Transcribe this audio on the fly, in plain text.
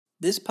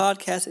This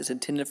podcast is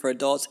intended for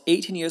adults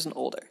 18 years and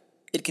older.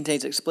 It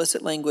contains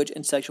explicit language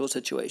and sexual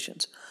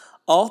situations.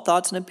 All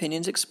thoughts and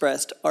opinions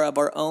expressed are of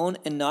our own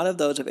and not of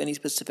those of any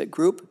specific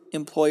group,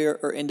 employer,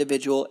 or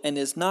individual, and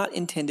is not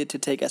intended to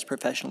take as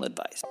professional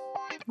advice.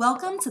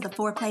 Welcome to the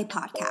Foreplay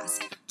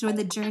Podcast. Join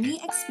the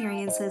journey,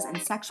 experiences,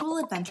 and sexual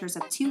adventures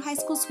of two high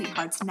school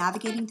sweethearts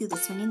navigating through the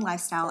swinging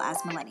lifestyle as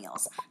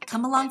millennials.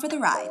 Come along for the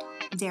ride.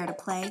 Dare to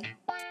play.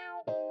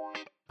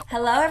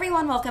 Hello,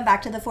 everyone. Welcome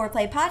back to the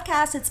Foreplay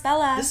Podcast. It's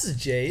Bella. This is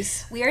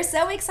Jace. We are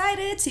so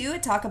excited to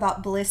talk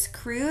about Bliss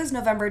Cruise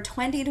November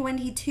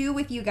 2022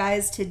 with you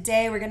guys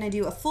today. We're going to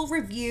do a full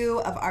review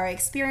of our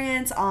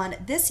experience on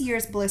this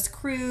year's Bliss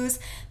Cruise.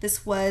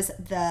 This was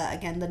the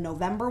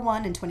November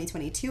one in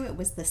 2022. It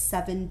was the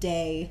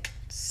 7-day.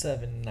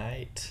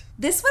 7-night.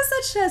 This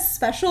was such a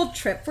special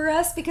trip for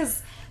us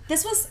because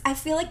this was, I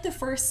feel like, the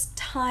first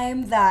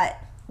time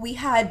that we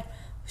had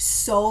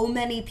so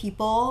many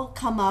people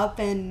come up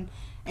and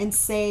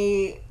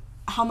say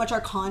how much our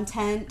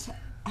content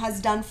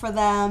has done for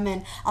them.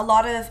 And a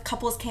lot of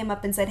couples came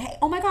up and said, hey,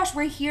 oh my gosh,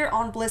 we're here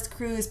on Bliss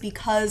Cruise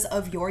because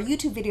of your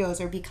YouTube videos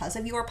or because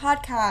of your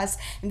podcast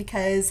and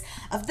because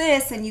of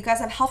this, and you guys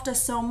have helped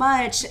us so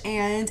much.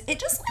 And it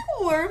just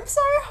warms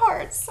our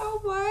hearts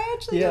so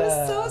much. It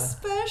was so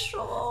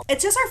special.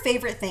 It's just our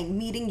favorite thing,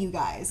 meeting you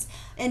guys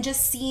and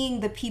just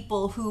seeing the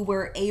people who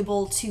were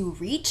able to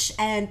reach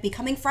and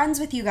becoming friends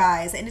with you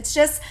guys. And it's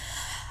just,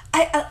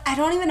 I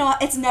don't even know.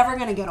 It's never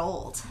going to get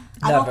old.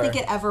 Never. I don't think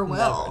it ever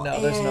will. No,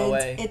 there's no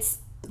way. It's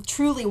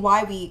truly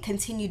why we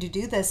continue to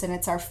do this, and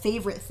it's our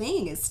favorite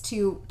thing is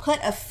to put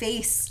a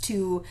face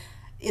to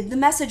the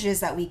messages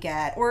that we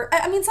get. Or,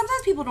 I mean,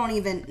 sometimes people don't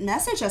even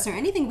message us or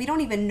anything. We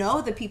don't even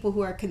know the people who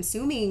are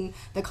consuming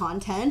the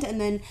content. And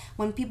then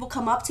when people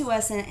come up to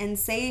us and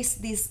say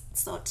these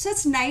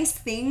such nice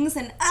things,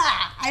 and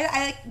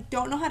I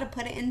don't know how to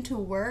put it into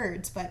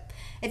words, but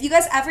if you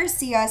guys ever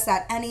see us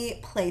at any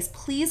place,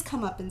 please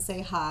come up and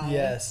say hi.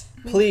 Yes,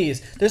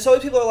 please. There's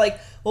always people who are like,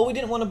 well, we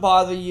didn't want to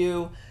bother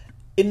you.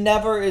 It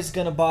never is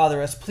going to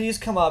bother us. Please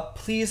come up.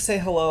 Please say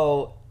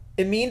hello.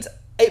 It means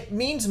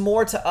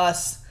more to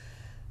us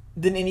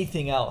than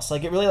anything else.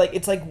 Like, it really, like,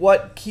 it's like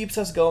what keeps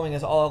us going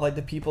is all of, like,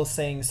 the people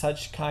saying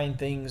such kind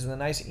things and the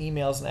nice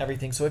emails and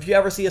everything. So if you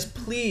ever see us,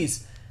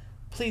 please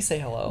say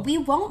hello. We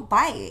won't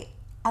bite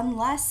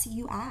unless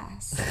you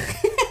ask.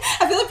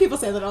 I feel like people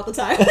say that all the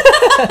time.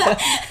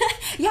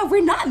 Yeah,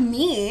 we're not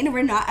mean.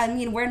 We're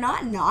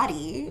not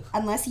naughty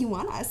unless you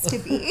want us to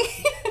be.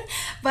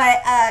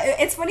 But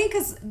it's funny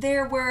because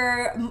there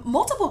were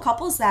multiple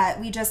couples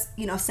that we just,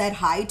 said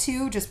hi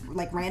to just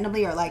like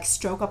randomly, or like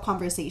stroke up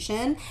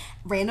conversation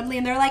randomly.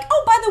 And they're like,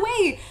 oh, by the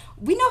way,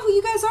 we know who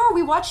you guys are.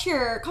 We watch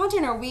your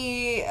content, or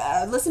we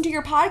listen to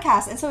your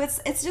podcast. And so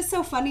it's just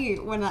so funny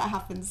when that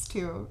happens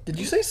too. Did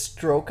you say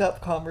stroke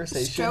up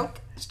conversation? Stroke.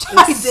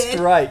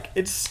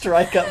 It's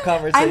strike up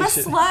conversation. I'm a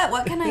slut.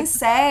 What can I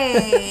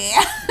say?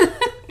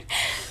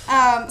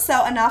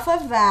 So enough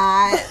of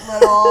that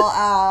little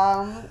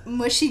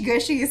mushy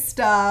gushy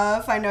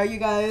stuff. I know you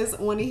guys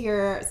want to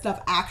hear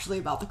stuff actually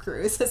about the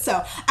cruise.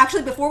 So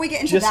actually, before we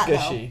get into just that,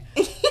 gushy.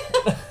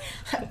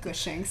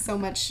 Gushing, so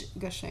much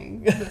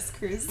gushing this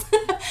cruise.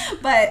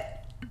 But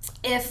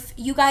if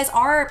you guys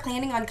are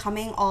planning on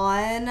coming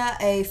on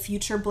a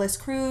future Bliss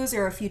Cruise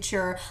or a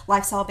future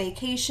lifestyle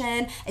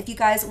vacation, if you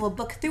guys will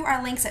book through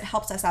our links, it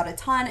helps us out a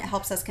ton. It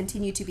helps us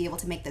continue to be able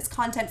to make this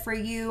content for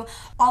you.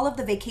 All of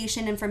the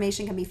vacation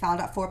information can be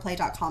found at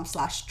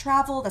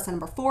foreplay.com/travel. That's the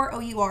number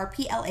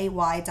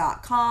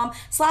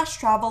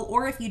 4OURPLAY.com/travel.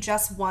 Or if you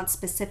just want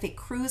specific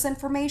cruise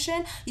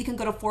information, you can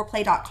go to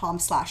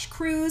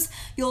foreplay.com/cruise.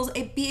 You'll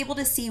be able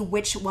to see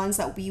which ones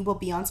that we will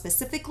be on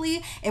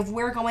specifically. If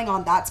we're going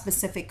on that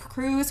specific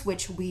cruise,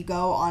 which we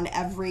go on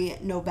every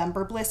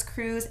November Bliss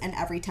Cruise and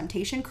every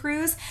Temptation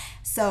Cruise.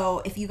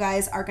 So if you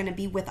guys are going to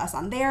be with us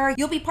on there,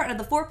 you'll be part of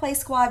the Foreplay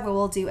squad where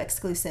we'll do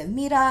exclusive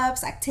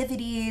meetups,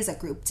 activities, a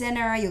group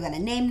dinner, you'll get a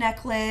name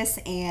necklace,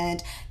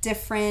 and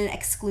different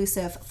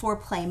exclusive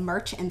Foreplay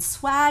merch and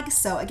swag.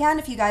 So again,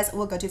 if you guys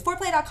will go to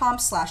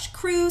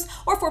foreplay.com/cruise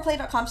or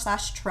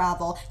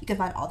foreplay.com/travel, you can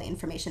find all the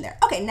information there.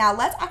 Okay, now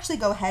let's actually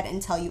go ahead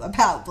and tell you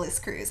about Bliss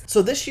Cruise.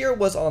 So this year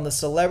was on the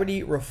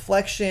Celebrity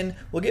Reflection.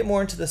 We'll get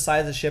more into the size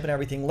of the ship and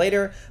everything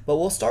later, but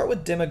we'll start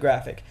with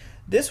demographic.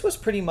 This was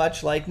pretty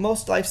much like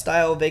most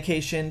lifestyle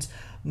vacations.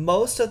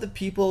 Most of the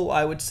people,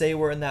 I would say,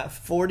 were in that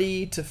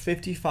 40 to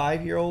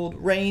 55-year-old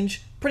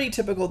range. Pretty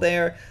typical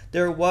there.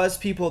 There was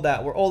people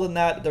that were older than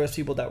that. There was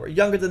people that were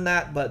younger than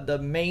that, but the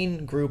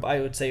main group,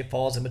 I would say,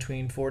 falls in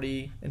between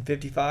 40 and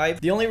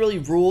 55. The only really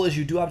rule is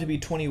you do have to be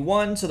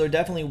 21, so there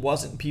definitely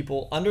wasn't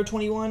people under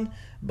 21,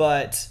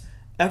 but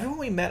everyone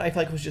we met, I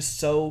feel like, was just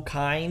so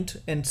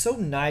kind and so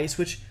nice,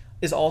 which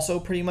is also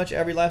pretty much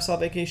every lifestyle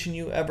vacation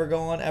you ever go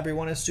on.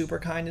 Everyone is super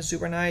kind and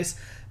super nice.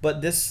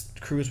 But this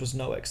cruise was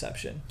no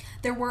exception.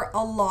 There were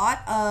a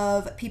lot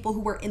of people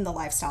who were in the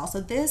lifestyle.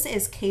 So this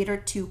is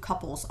catered to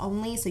couples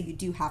only. So you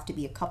do have to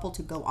be a couple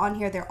to go on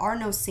here. There are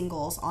no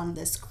singles on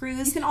this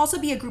cruise. You can also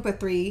be a group of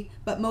 3,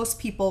 but most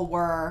people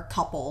were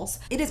couples.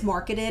 It is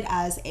marketed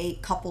as a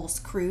couples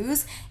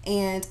cruise,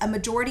 and a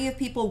majority of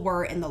people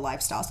were in the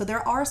lifestyle. So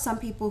there are some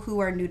people who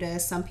are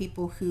nudists, some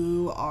people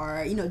who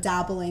are,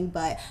 dabbling,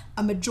 but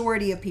a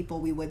majority of people,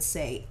 we would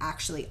say,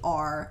 actually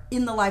are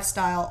in the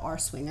lifestyle, are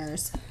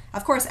swingers.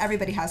 Of course,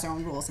 everybody has their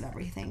own rules and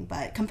everything,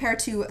 but compared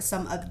to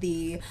some of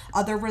the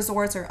other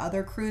resorts or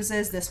other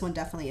cruises, this one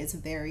definitely is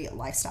very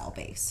lifestyle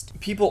based.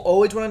 People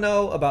always want to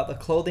know about the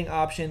clothing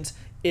options.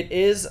 It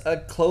is a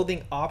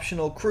clothing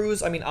optional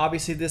cruise. I mean,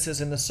 obviously this is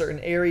in a certain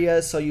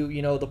areas, so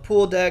the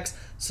pool decks,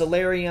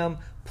 solarium,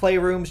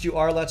 playrooms, you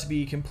are allowed to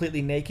be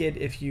completely naked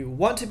if you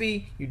want to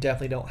be. You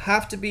definitely don't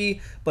have to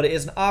be, but it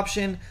is an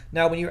option.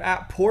 Now, when you're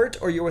at port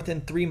or you're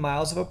within 3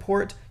 miles of a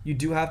port, you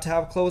do have to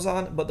have clothes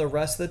on, but the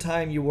rest of the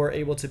time you were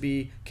able to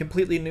be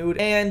completely nude.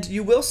 And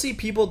you will see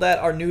people that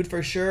are nude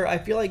for sure. I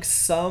feel like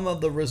some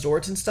of the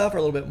resorts and stuff are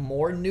a little bit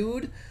more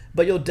nude,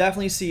 but you'll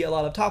definitely see a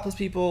lot of topless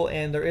people,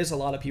 and there is a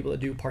lot of people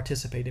that do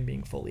participate in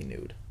being fully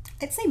nude.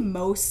 I'd say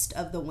most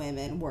of the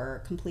women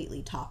were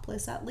completely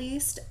topless, at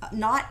least.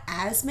 Not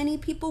as many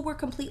people were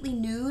completely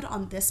nude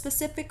on this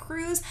specific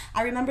cruise.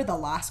 I remember the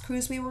last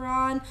cruise we were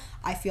on,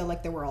 I feel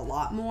like there were a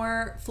lot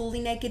more fully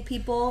naked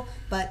people,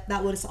 but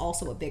that was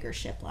also a bigger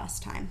ship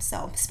last time.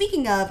 So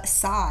speaking of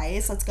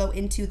size, let's go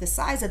into the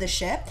size of the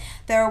ship.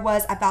 There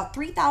was about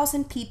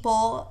 3,000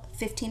 people,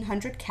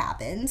 1,500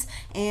 cabins,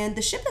 and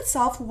the ship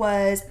itself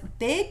was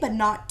big but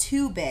not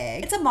too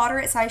big. It's a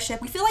moderate sized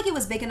ship. We feel like it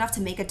was big enough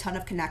to make a ton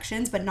of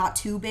connections, but not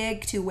too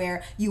big to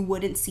where you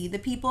wouldn't see the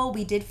people.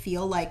 We did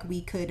feel like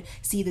we could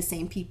see the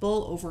same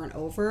people over and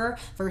over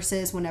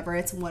versus whenever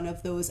it's one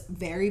of those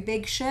very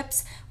big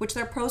ships, which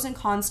there are pros and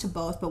cons to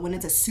both, but when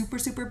it's a super,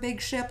 super big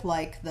ship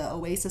like the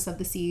Oasis of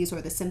the Seas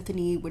or the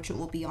Symphony, which it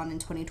will be on in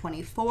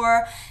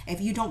 2024,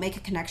 if you don't make a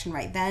connection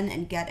right then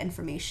and get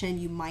information,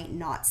 you might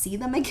not see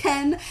them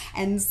again.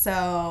 And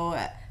so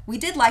we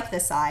did like the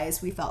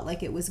size. We felt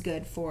like it was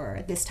good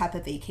for this type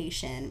of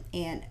vacation.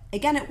 And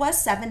again, it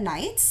was 7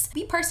 nights.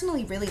 We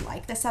personally really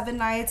like the 7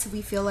 nights.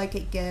 We feel like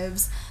it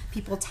gives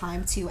people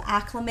time to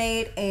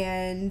acclimate,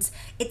 and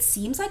it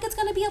seems like it's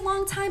going to be a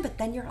long time, but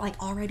then you're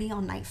like already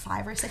on night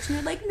 5 or 6 and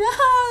you're like, no,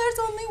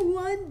 there's only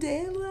 1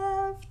 day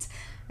left.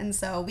 And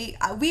so we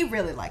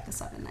really like the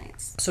 7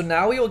 nights. So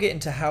now we will get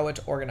into how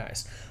it's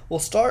organized. We'll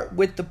start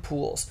with the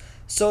pools.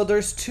 So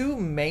there's 2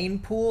 main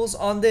pools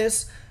on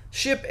this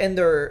ship, and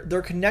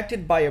they're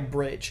connected by a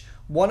bridge.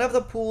 One of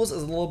the pools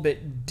is a little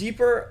bit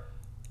deeper.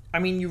 I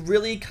mean, you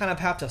really kind of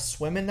have to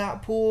swim in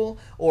that pool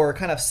or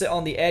kind of sit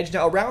on the edge.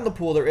 Now, around the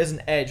pool, there is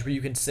an edge where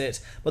you can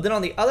sit. But then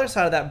on the other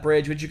side of that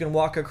bridge, which you can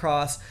walk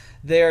across,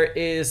 there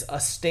is a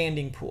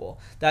standing pool.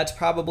 That's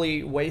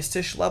probably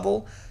waist-ish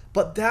level.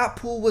 But that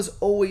pool was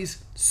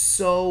always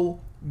so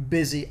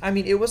busy. I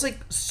mean, it was like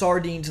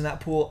sardines in that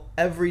pool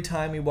every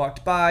time we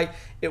walked by.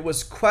 It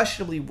was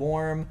questionably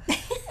warm.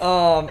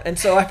 And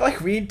so I feel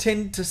like we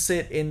tend to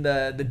sit in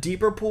the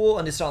deeper pool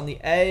and just on the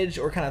edge,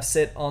 or kind of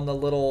sit on the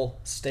little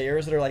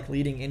stairs that are like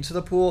leading into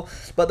the pool.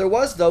 But there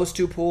was those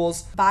 2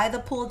 pools. By the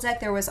pool deck,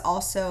 there was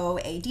also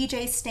a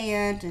DJ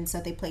stand, and so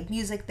they played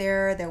music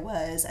there. There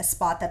was a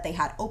spot that they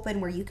had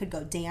open where you could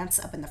go dance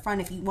up in the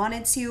front if you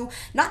wanted to.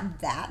 Not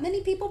that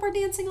many people were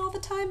dancing all the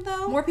time,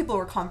 though. More people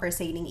were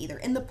conversating either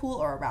in the pool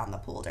or around the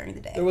pool during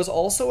the day. There was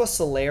also a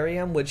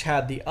solarium, which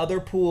had the other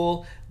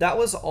pool. That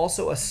was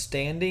also a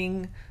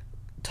standing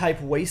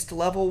type waist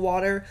level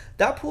water.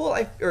 That pool,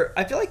 I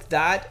feel like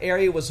that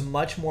area was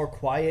much more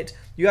quiet.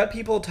 You had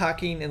people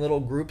talking in little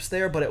groups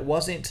there, but it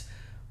wasn't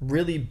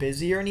really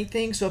busy or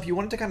anything. So if you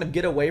wanted to kind of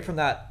get away from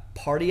that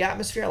party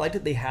atmosphere, I liked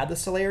that they had the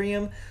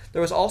solarium.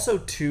 There was also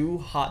 2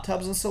 hot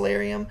tubs in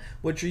solarium,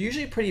 which are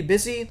usually pretty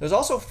busy. There's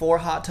also 4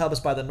 hot tubs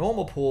by the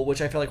normal pool,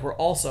 which I feel like were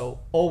also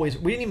always,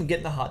 we didn't even get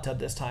in the hot tub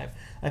this time.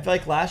 I feel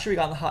like last year we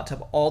got in the hot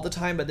tub all the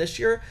time, but this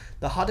year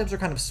the hot tubs are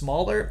kind of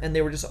smaller and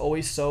they were just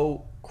always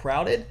so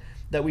crowded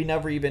that we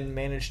never even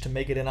managed to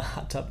make it in a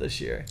hot tub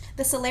this year.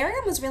 The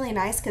solarium was really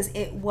nice because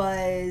it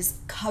was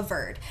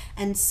covered,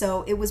 and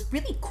so it was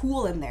really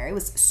cool in there. It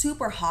was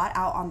super hot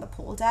out on the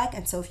pool deck,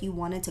 and so if you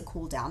wanted to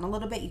cool down a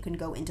little bit, you can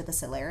go into the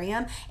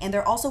solarium. And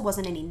there also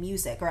wasn't any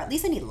music, or at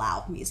least any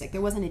loud music.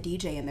 There wasn't a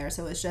DJ in there,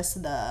 so it was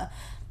just the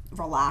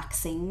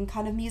relaxing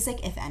kind of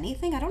music, if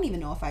anything. I don't even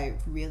know if I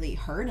really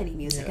heard any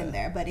music in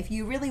there, but if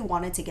you really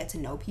wanted to get to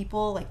know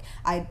people, like,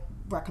 I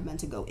recommend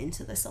to go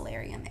into the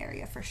solarium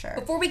area for sure.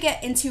 Before we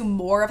get into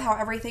more of how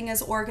everything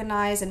is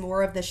organized and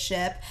more of the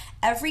ship,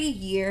 every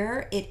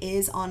year it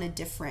is on a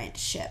different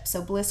ship.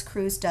 So Bliss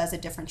Cruise does a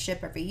different ship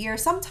every year.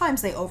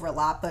 Sometimes they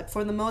overlap, but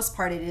for the most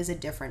part it is a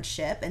different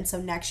ship, and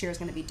so next year is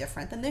going to be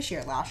different than this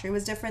year. Last year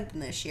was different than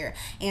this year.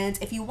 And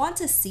if you want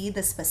to see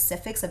the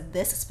specifics of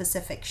this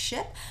specific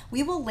ship,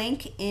 we will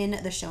link in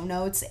the show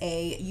notes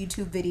a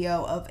YouTube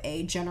video of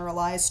a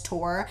generalized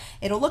tour.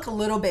 It'll look a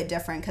little bit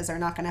different because they're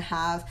not going to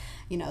have,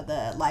 the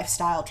the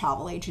lifestyle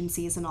travel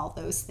agencies and all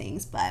those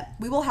things. But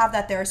we will have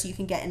that there so you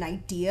can get an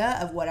idea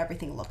of what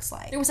everything looks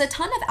like. There was a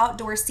ton of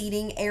outdoor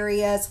seating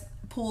areas,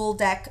 pool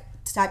deck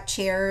type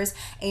chairs,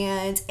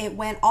 and it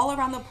went all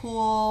around the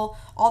pool,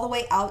 all the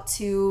way out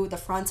to the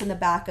front and the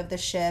back of the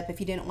ship if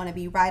you didn't want to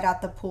be right at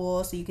the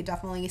pool, so you could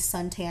definitely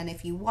suntan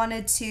if you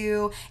wanted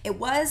to. It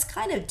was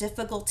kind of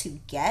difficult to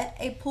get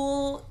a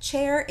pool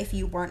chair if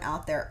you weren't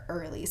out there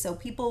early, so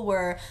people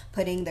were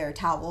putting their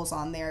towels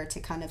on there to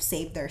kind of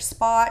save their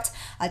spot.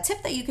 A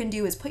tip that you can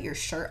do is put your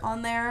shirt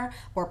on there,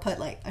 or put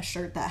like a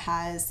shirt that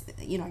has,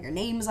 you know, your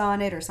names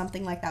on it or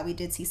something like that. We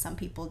did see some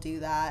people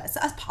do that.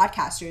 So us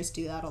podcasters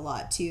do that a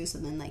lot too,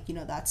 so then, like, you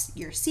know, that's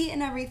your seat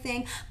and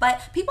everything. But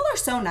people are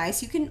so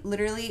nice. You can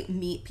literally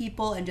meet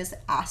people and just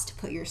ask to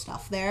put your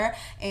stuff there,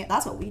 and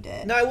that's what we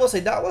did. Now, I will say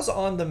that was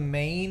on the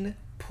main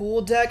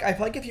pool deck. I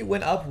feel like if you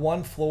went up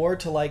one floor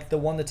to like the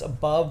one that's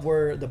above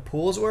where the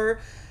pools were,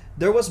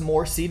 there was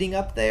more seating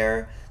up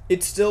there.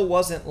 It still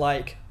wasn't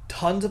like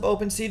tons of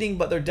open seating,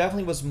 but there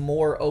definitely was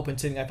more open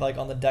seating, I feel like,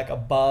 on the deck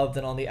above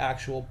than on the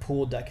actual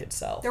pool deck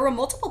itself. There were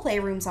multiple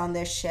playrooms on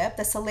this ship.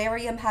 The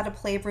solarium had a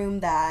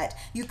playroom that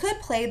you could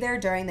play there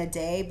during the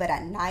day, but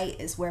at night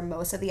is where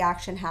most of the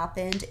action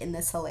happened in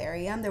the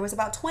solarium. There was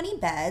about 20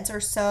 beds or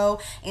so,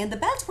 and the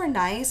beds were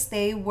nice.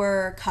 They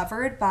were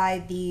covered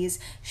by these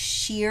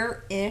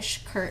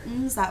sheer-ish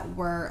curtains that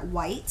were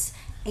white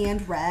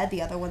and red.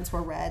 The other ones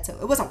were red, so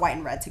it wasn't white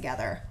and red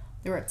together.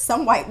 There were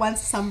some white ones,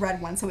 some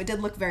red ones, so it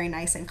did look very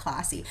nice and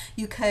classy.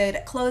 You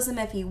could close them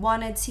if you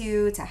wanted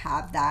to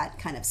have that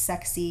kind of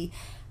sexy,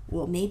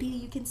 well, maybe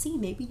you can see,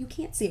 maybe you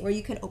can't see, or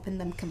you could open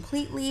them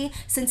completely.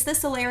 Since the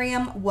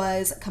solarium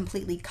was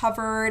completely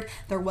covered,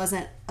 there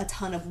wasn't a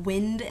ton of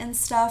wind and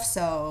stuff,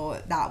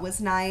 so that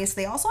was nice.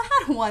 They also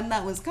had one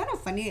that was kind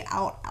of funny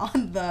out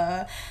on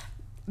the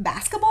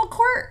basketball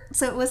court,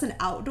 so it was an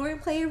outdoor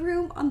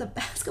playroom on the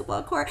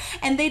basketball court,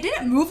 and they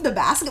didn't move the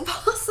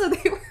basketball, so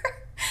they were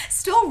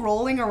still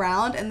rolling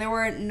around, and there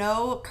were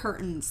no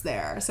curtains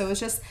there, so it was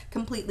just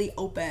completely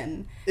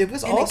open. It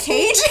was in also a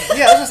cage.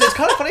 Yeah, I was gonna say, it's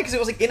kind of funny because it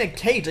was like in a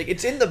cage, like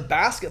it's in the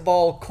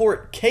basketball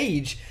court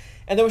cage,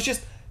 and there was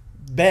just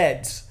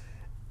beds.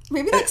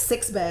 Maybe like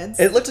 6 beds.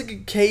 It looked like a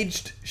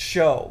caged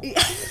show. Which,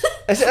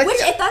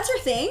 if that's your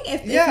thing,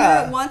 if you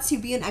want to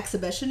be an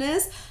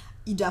exhibitionist,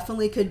 you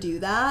definitely could do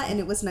that, and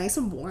it was nice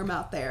and warm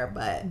out there.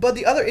 But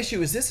the other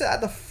issue is this: at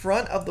the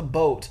front of the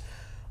boat,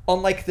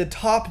 on like the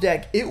top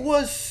deck, it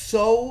was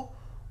so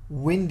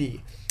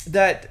windy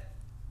that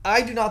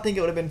I do not think it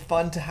would have been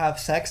fun to have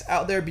sex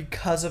out there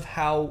because of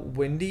how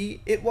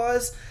windy it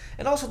was.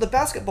 And also the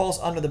basketballs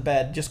under the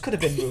bed just could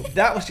have been moved.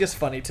 That was just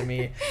funny to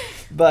me.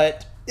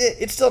 But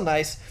it's still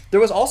nice. There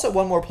was also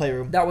one more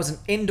playroom. That was an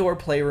indoor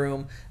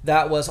playroom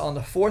that was on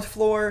the 4th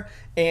floor,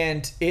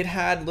 and it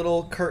had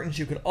little curtains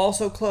you could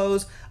also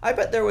close. I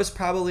bet there was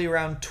probably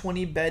around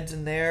 20 beds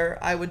in there,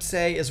 I would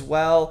say, as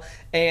well.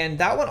 And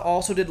that one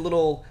also did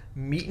little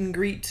meet and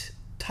greet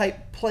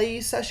type play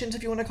sessions,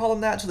 if you want to call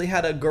them that. So they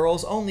had a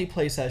girls only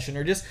play session,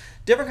 or just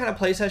different kind of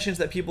play sessions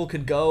that people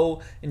could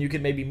go, and you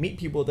could maybe meet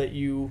people that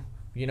you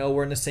know,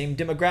 were in the same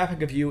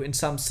demographic of you in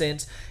some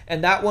sense.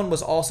 And that one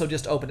was also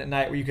just open at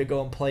night, where you could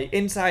go and play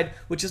inside,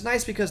 which is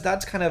nice because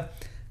that's kind of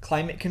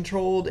climate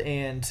controlled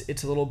and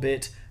it's a little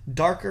bit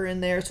darker in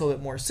there, so a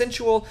bit more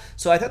sensual.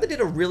 So I thought they did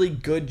a really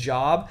good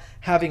job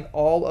having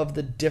all of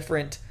the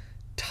different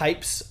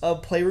types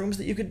of playrooms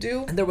that you could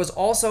do. And there was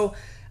also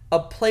a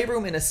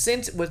playroom in a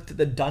sense with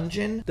the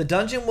dungeon. The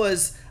dungeon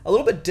was a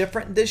little bit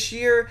different this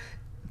year.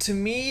 To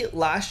me,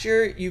 last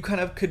year, you kind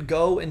of could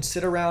go and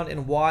sit around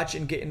and watch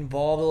and get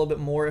involved a little bit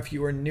more if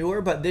you were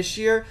newer. But this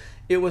year,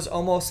 it was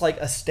almost like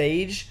a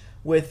stage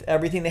with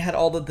everything. They had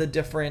all of the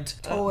different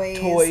toys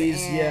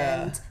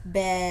and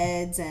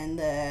beds and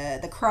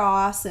the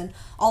cross and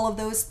all of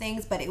those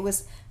things. But it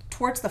was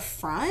towards the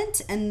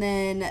front, and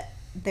then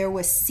there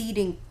was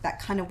seating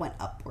that kind of went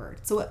upward.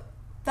 So it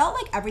felt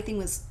like everything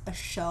was a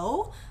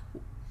show.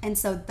 And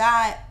so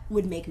that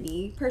would make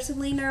me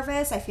personally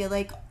nervous. I feel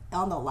like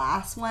on the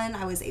last one,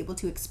 I was able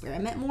to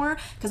experiment more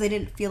because I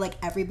didn't feel like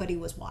everybody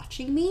was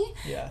watching me.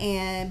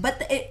 Yeah. But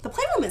the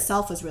playroom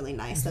itself was really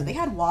nice. So they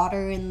had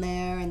water in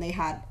there, and they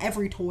had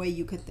every toy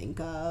you could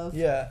think of.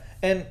 Yeah.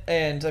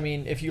 And I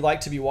mean, if you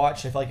like to be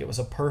watched, I feel like it was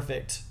a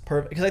perfect,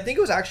 because I think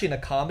it was actually in a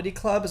comedy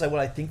club is what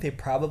I think they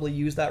probably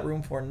use that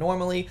room for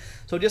normally.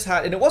 So it just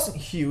had, and it wasn't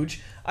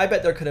huge. I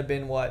bet there could have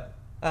been, I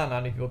don't know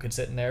how many people could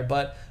sit in there,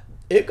 but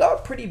it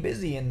got pretty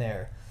busy in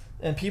there.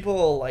 And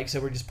people, like I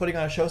said, were just putting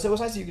on a show. So it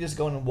was nice that you could just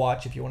go in and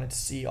watch if you wanted to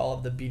see all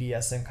of the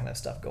BDSM kind of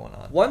stuff going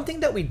on. One thing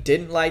that we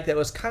didn't like that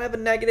was kind of a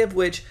negative,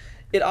 which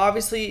it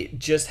obviously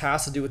just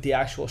has to do with the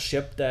actual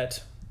ship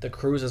that the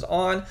cruise is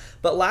on.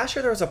 But last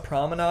year there was a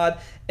promenade.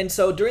 And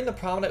so during the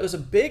promenade, it was a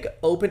big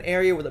open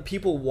area where the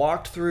people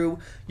walked through.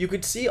 You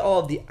could see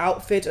all of the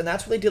outfits. And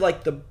that's where they did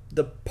like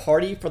the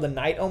party for the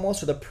night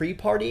almost, or the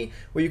pre-party,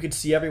 where you could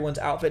see everyone's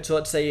outfit. So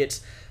let's say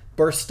it's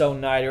Birthstone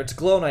night or it's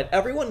glow night,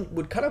 everyone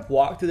would kind of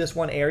walk through this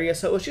one area,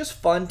 so it was just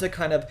fun to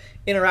kind of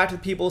interact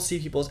with people, see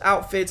people's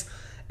outfits.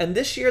 And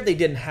this year they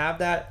didn't have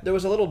that. There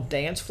was a little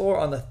dance floor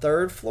on the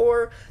 3rd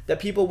floor that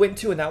people went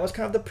to, and that was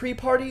kind of the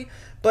pre-party,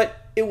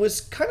 but it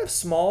was kind of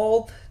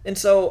small. And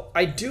so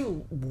I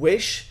do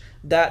wish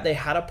that they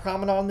had a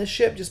promenade on this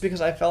ship, just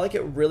because I felt like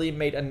it really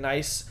made a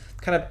nice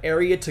kind of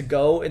area to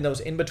go in those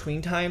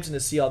in-between times and to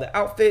see all the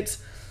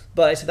outfits.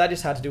 But so that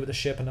just had to do with the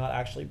ship and not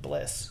actually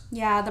Bliss.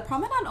 Yeah, the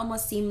promenade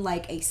almost seemed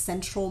like a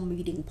central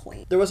meeting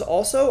point. There was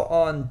also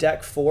on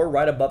deck 4,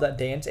 right above that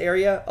dance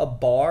area, a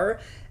bar,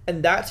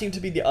 and that seemed to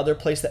be the other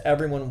place that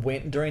everyone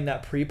went during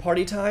that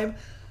pre-party time.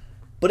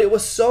 But it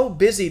was so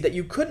busy that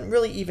you couldn't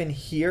really even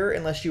hear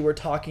unless you were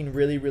talking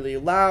really, really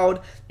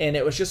loud, and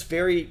it was just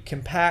very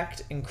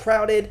compact and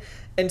crowded.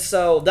 And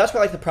so that's why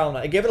I like the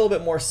promenade. It gave it a little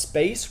bit more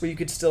space where you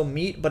could still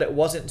meet, but it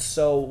wasn't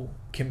so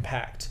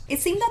compact. It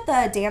seemed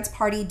that the dance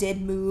party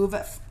did move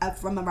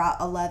from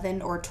about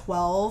 11 or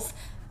 12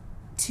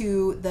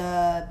 to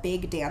the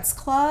big dance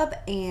club,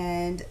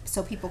 and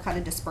so people kind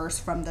of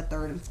dispersed from the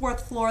 3rd and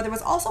 4th floor. There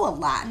was also a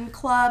Latin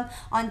club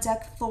on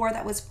deck 4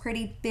 that was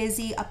pretty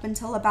busy up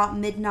until about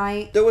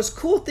midnight. There was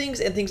cool things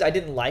and things I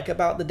didn't like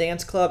about the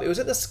dance club. It was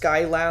at the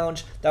Sky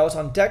Lounge that was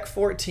on deck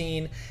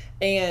 14,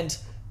 and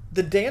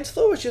the dance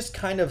floor was just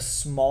kind of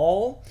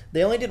small.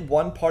 They only did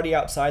one party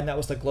outside, and that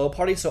was the glow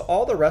party, so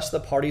all the rest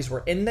of the parties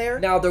were in there.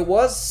 Now, there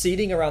was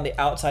seating around the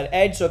outside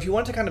edge, so if you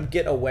wanted to kind of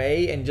get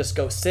away and just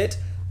go sit,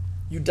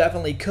 you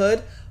definitely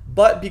could.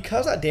 But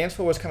because that dance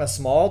floor was kind of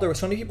small, there were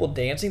so many people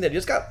dancing that it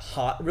just got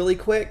hot really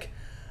quick.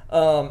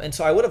 And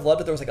so I would have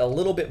loved if there was like a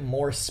little bit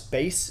more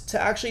space to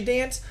actually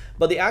dance,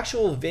 but the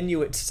actual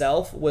venue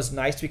itself was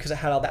nice because it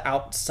had all the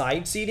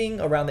outside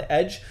seating around the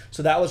edge,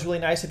 so that was really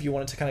nice if you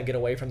wanted to kind of get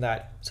away from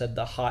that, said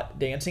the hot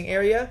dancing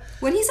area.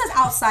 When he says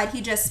outside,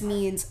 he just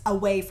means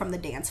away from the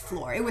dance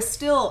floor. It was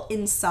still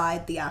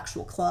inside the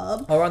actual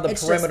club. Around the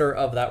perimeter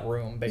of that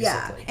room,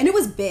 basically. Yeah, and it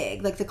was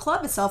big. Like, the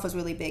club itself was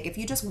really big. If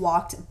you just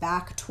walked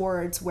back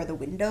towards where the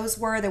windows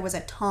were, there was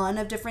a ton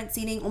of different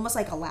seating, almost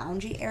like a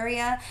loungy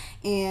area.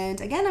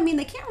 And again, I mean,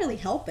 they can't really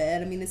help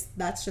it. I mean,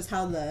 that's just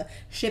how the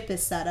ship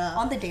is set up.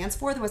 On the dance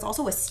floor, there was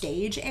also a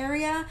stage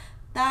area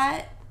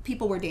that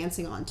people were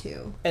dancing on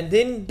too. And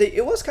then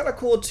it was kind of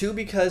cool too,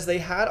 because they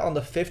had on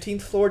the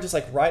 15th floor, just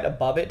like right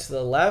above it to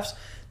the left,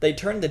 they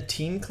turned the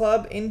teen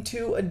club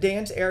into a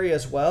dance area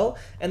as well,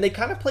 and they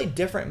kind of played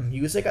different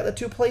music at the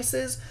two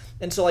places.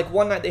 And so like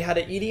one night they had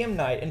an EDM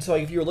night, and so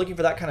like if you were looking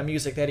for that kind of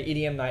music, they had an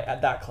EDM night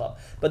at that club.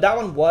 But that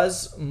one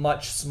was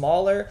much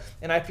smaller,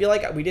 and I feel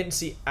like we didn't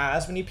see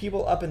as many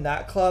people up in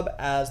that club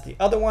as the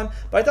other one.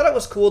 But I thought it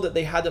was cool that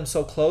they had them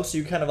so close, so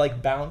you kind of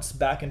like bounce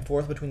back and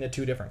forth between the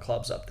two different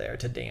clubs up there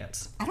to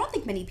dance. I don't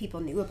think many people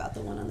knew about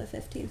the one on the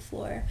 15th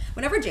floor.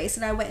 Whenever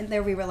Jason and I went in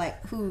there, we were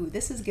like, "Ooh,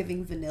 this is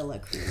giving Vanilla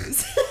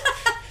Cruise."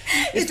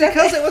 It's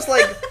because it was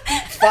like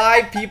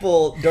 5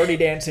 people dirty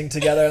dancing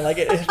together, and like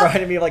it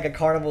reminded me of like a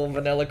Carnival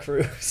Vanilla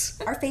Cruise.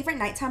 Our favorite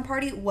nighttime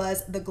party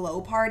was the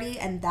Glow Party,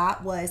 and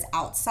that was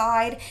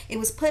outside. It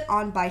was put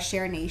on by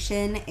Share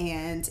Nation,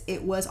 and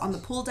it was on the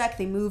pool deck.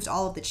 They moved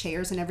all of the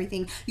chairs and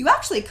everything. You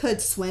actually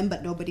could swim,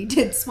 but nobody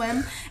did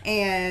swim,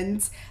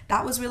 and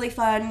that was really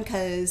fun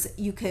because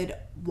you could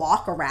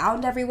walk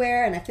around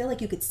everywhere, and I feel like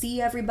you could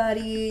see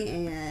everybody,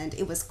 and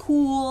it was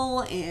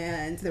cool,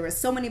 and there were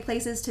so many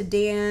places to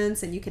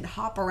dance, and you could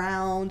hop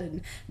around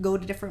and go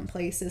to different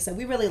places. So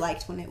we really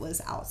liked when it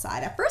was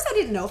outside. At first I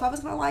didn't know if I was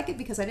going to like it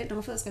because I didn't know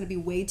if it was going to be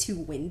way too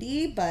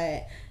windy,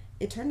 but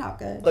it turned out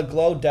good. The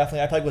Glow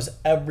definitely I feel like was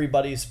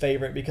everybody's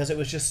favorite because it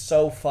was just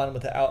so fun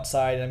with the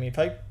outside. I mean, I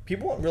feel like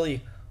people weren't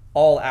really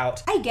all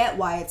out. I get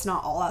why it's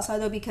not all outside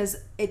though, because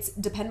it's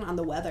dependent on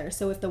the weather.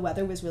 So if the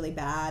weather was really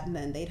bad,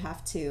 then they'd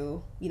have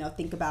to,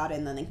 think about it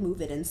and then like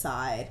move it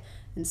inside.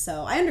 And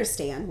so I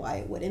understand why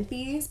it wouldn't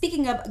be.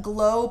 Speaking of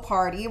Glow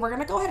Party, we're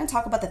going to go ahead and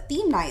talk about the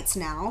theme nights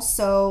now.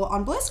 So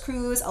on Bliss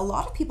Cruise, a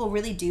lot of people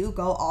really do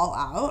go all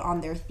out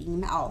on their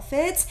theme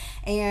outfits.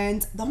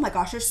 And oh my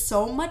gosh, there's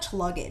so much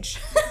luggage.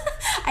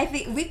 I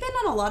think we've been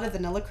on a lot of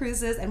vanilla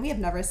cruises and we have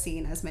never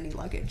seen as many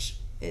luggage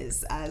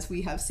as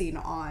we have seen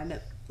on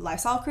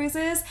lifestyle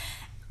cruises,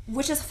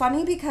 which is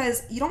funny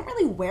because you don't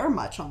really wear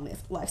much on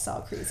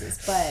lifestyle cruises,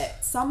 but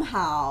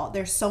somehow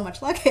there's so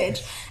much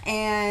luggage.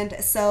 And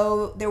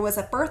so there was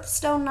a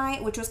birthstone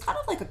night, which was kind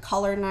of like a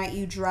color night.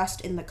 You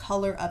dressed in the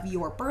color of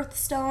your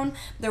birthstone.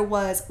 There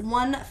was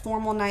one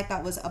formal night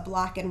that was a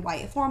black and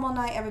white formal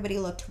night. Everybody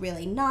looked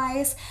really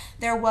nice.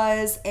 There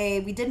was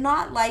we did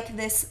not like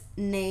this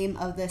name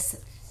of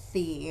this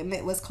theme.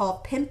 It was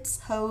called Pimps,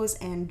 Hoes,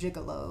 and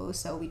Gigolos.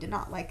 So we did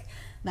not like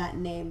that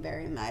name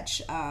very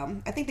much.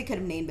 I think they could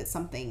have named it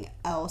something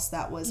else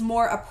that was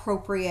more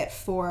appropriate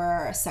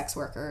for sex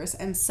workers.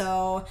 And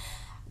so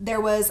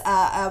there was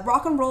a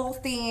rock and roll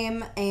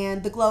theme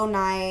and the Glow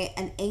night,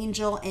 an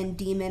angel and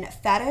demon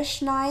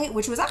fetish night,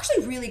 which was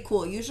actually really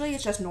cool. Usually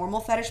it's just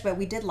normal fetish, but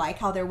we did like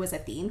how there was a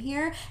theme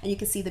here, and you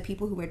could see the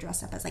people who were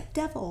dressed up as like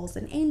devils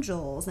and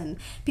angels, and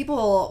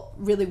people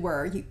really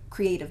were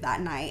creative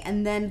that night.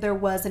 And then there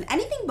was an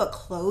anything but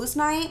clothes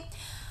night,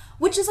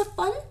 which is a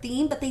fun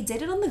theme, but they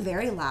did it on the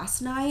very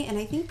last night, and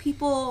I think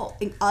people,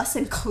 us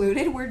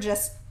included, were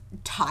just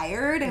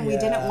tired and we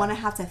didn't want to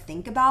have to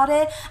think about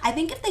it. I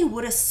think if they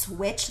would have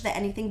switched the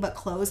anything but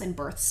clothes and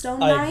birthstone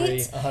night,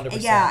 agree,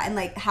 100%. yeah, and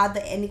like had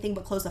the anything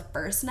but clothes the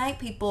first night,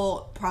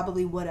 people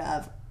probably would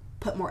have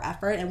put more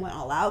effort and went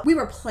all out. We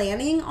were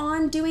planning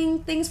on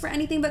doing things for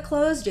anything but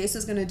clothes. Jace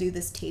was gonna do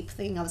this tape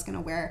thing. I was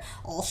gonna wear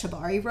all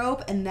shibari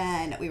rope, and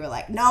then we were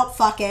like, nope,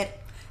 fuck it,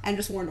 and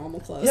just wore normal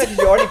clothes. Yeah, because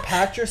you already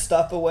packed your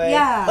stuff away.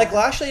 Yeah. Like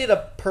last year, I did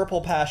a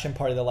purple passion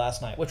party the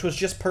last night, which was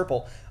just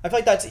purple. I feel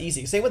like that's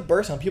easy. Same with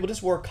Birthstone. People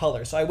just wore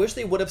color. So I wish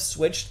they would have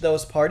switched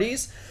those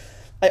parties.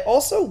 I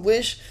also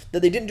wish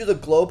that they didn't do the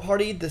glow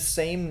party the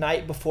same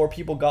night before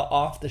people got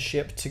off the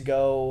ship to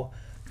go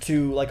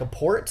to like a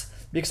port,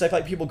 because I feel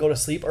like people go to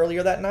sleep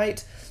earlier that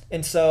night.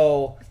 And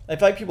so I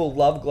feel like people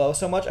love glow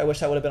so much. I wish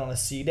that would have been on a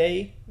sea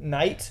day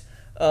night.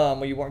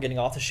 Where you weren't getting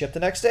off the ship the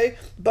next day.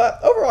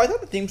 But overall, I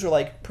thought the themes were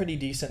like pretty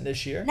decent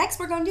this year. Next,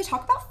 we're going to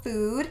talk about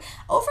food.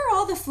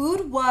 Overall, the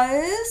food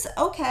was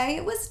okay.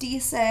 It was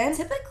decent.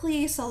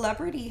 Typically,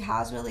 Celebrity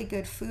has really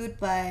good food,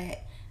 but I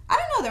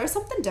don't know. There was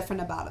something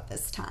different about it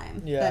this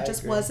time. Yeah, that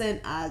just agree.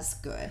 wasn't as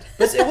good.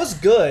 It was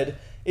good.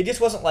 It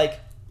just wasn't like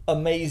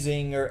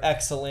amazing or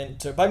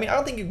excellent. But I mean, I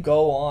don't think you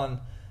go on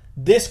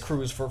this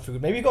cruise for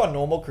food. Maybe you go on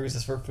normal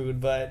cruises for food,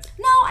 but...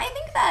 No, I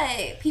think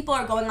that people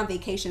are going on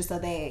vacation so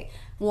they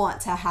want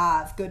to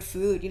have good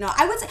food. You know,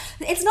 I would say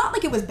it's not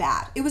like it was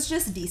bad. It was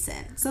just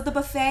decent. So the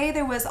buffet,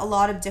 there was a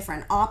lot of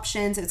different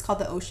options. It's called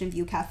the Ocean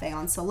View Cafe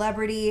on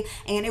Celebrity,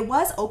 and it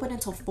was open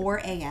until 4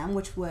 a.m.,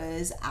 which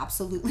was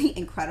absolutely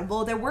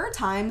incredible. There were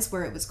times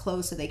where it was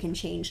closed so they can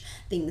change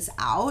things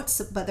out,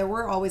 but there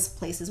were always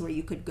places where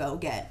you could go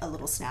get a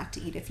little snack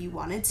to eat if you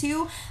wanted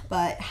to.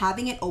 But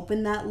having it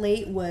open that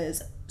late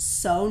was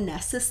so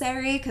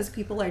necessary because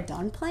people are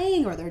done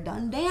playing or they're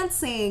done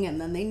dancing and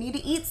then they need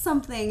to eat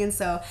something, and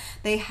so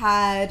they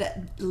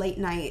had late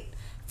night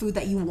food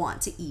that you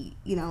want to eat,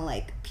 you know,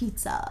 like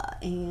pizza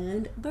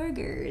and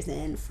burgers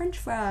and french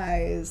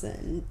fries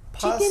and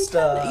pasta, chicken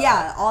tender.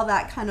 Yeah, all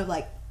that kind of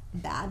like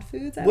bad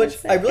foods,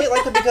 which I really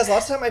like them because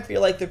last time I feel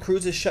like the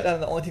cruise is shut down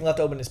and the only thing left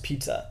open is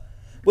pizza,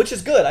 which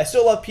is good. I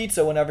still love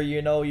pizza whenever,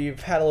 you know,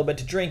 you've had a little bit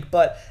to drink,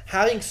 but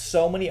having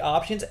so many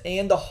options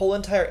and the whole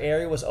entire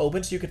area was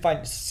open so you could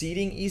find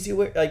seating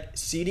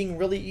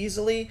really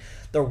easily.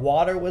 The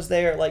water was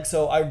there. Like,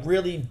 so I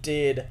really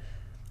did.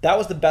 That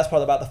was the best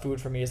part about the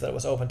food for me, is that it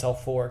was open till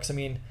 4. Because, I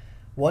mean,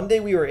 one day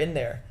we were in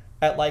there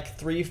at like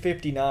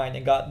 3:59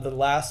 and got the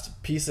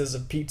last pieces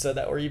of pizza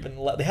that were even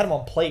they had them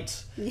on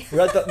plates. Yeah. We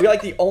were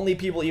like the only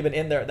people even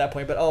in there at that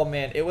point. But oh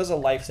man, it was a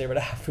lifesaver to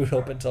have food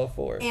open till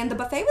 4. And the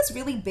buffet was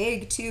really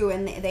big too,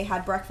 and they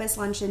had breakfast,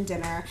 lunch, and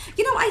dinner.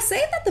 You know, I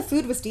say that the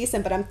food was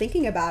decent, but I'm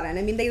thinking about it, and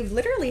I mean, they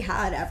literally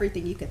had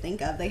everything you could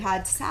think of. They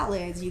had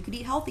salads, you could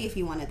eat healthy if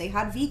you wanted. They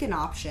had vegan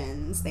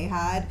options. They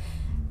had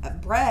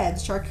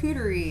breads,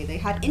 charcuterie. They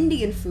had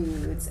Indian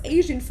foods,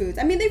 Asian foods.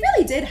 I mean, they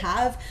really did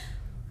have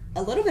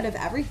a little bit of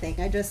everything.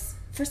 I just,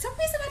 for some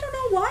reason, I don't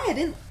know why, I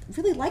didn't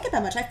really like it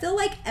that much. I feel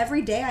like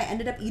every day I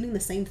ended up eating the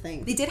same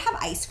thing. They did have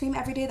ice cream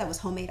every day that was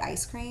homemade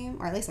ice cream,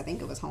 or at least I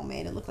think it was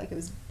homemade. It looked like it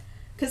was,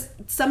 because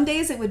some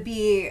days it would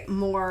be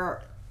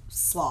more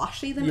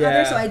sloshy than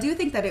others, so I do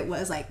think that it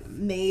was like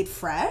made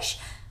fresh,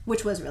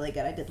 which was really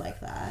good. I did like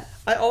that.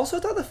 I also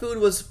thought the food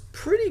was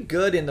pretty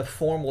good in the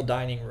formal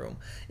dining room.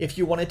 If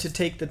you wanted to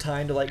take the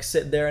time to like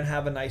sit there and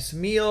have a nice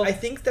meal, I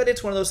think that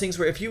it's one of those things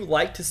where if you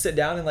like to sit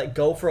down and like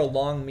go for a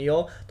long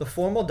meal, the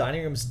formal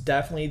dining room is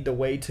definitely the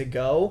way to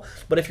go.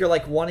 But if you're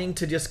like wanting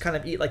to just kind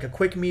of eat like a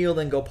quick meal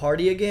then go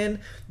party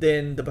again,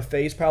 then the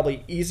buffet is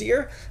probably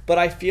easier. But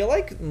I feel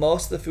like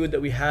most of the food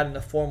that we had in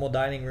the formal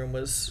dining room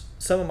was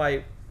some of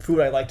my food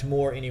I liked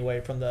more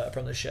anyway from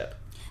the ship.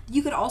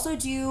 You could also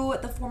do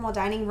the formal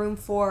dining room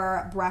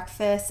for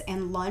breakfast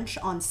and lunch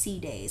on sea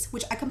days,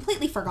 which I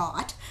completely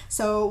forgot.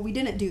 So we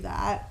didn't do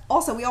that.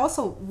 Also, we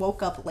also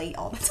woke up late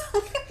all the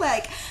time,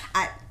 like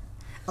at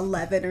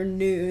 11 or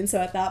noon.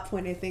 So at that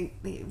point, I think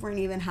we weren't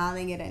even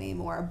having it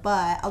anymore.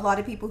 But a lot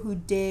of people who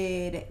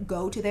did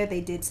go to there,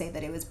 they did say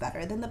that it was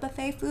better than the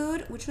buffet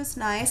food, which was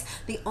nice.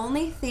 The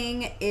only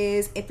thing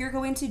is, if you're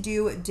going to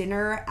do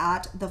dinner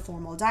at the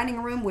formal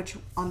dining room, which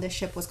on this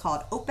ship was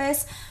called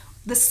Opus,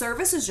 the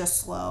service is just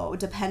slow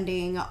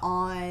depending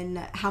on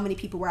how many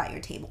people were at your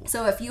table.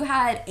 So if you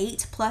had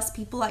 8+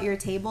 people at your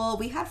table,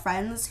 we had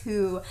friends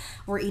who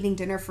were eating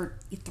dinner for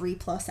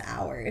 3+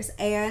 hours.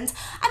 And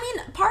I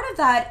mean, part of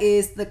that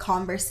is the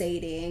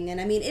conversating. And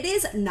I mean, it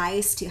is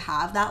nice to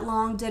have that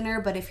long dinner,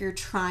 but if you're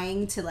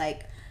trying to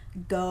like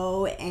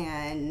go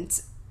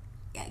and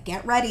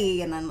get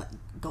ready and then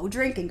go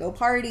drink and go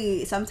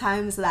party,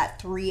 sometimes that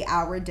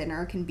 3-hour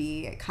dinner can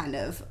be kind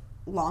of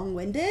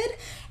long-winded.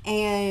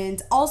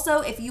 And also,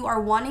 if you are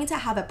wanting to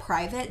have a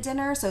private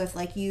dinner, so if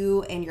like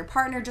you and your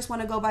partner just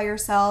want to go by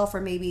yourself,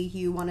 or maybe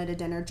you wanted a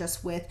dinner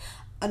just with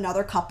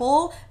another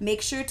couple,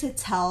 make sure to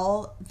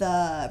tell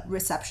the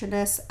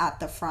receptionist at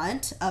the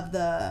front of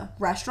the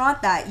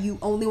restaurant that you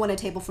only want a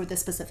table for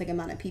this specific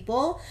amount of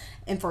people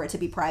and for it to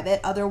be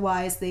private.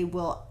 Otherwise, they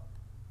will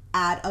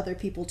add other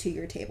people to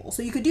your table.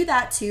 So you could do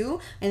that too,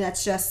 and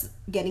that's just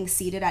getting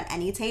seated at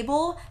any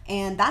table,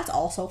 and that's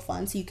also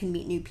fun, so you can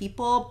meet new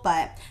people,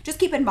 but just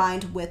keep in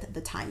mind with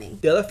the timing.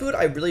 The other food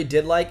I really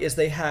did like is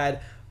they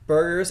had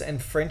burgers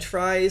and french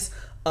fries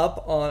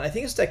up on, I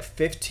think it's deck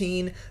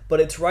 15,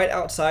 but it's right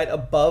outside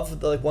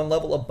above the, like, one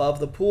level above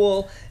the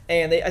pool,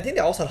 and I think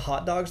they also had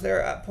hot dogs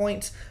there at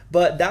points,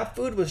 but that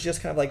food was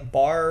just kind of like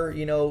bar,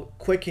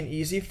 quick and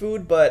easy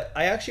food, but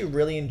I actually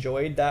really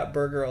enjoyed that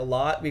burger a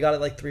lot. We got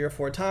it like 3 or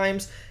 4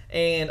 times,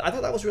 and I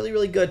thought that was really,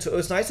 really good. So it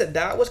was nice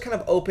that was kind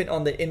of open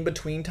on the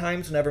in-between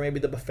times whenever maybe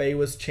the buffet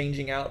was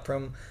changing out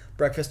from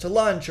breakfast to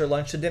lunch or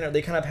lunch to dinner.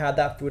 They kind of had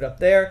that food up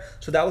there,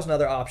 so that was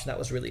another option that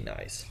was really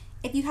nice.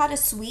 If you had a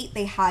suite,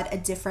 they had a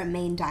different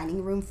main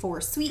dining room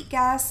for suite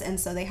guests, and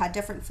so they had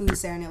different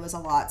foods there, and it was a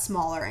lot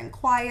smaller and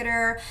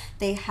quieter.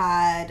 They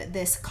had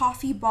this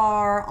coffee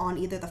bar on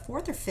either the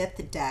 4th or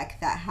 5th deck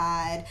that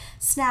had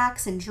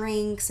snacks and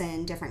drinks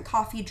and different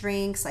coffee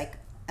drinks, like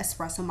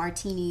espresso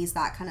martinis,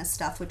 that kind of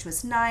stuff, which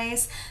was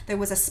nice. There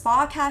was a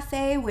spa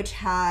cafe which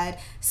had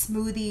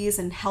smoothies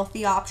and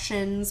healthy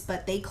options,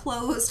 but they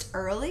closed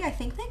early. I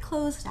think they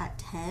closed at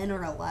 10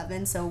 or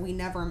 11, so we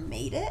never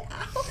made it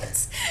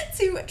out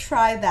to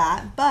try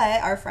that,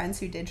 but our friends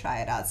who did try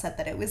it out said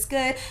that it was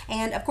good.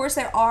 And of course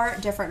there are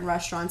different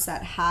restaurants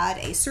that had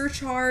a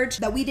surcharge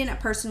that we didn't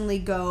personally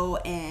go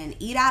and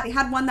eat at. They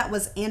had one that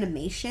was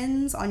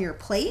animations on your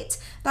plate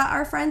that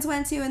our friends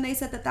went to, and they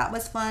said that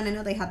was fun. I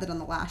know they had that on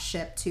the last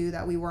ship too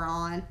that we were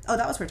on. Oh,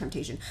 that was for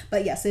Temptation.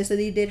 But yes, so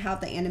they did have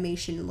the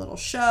animation little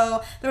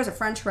show. There was a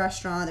French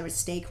restaurant, there was a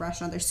steak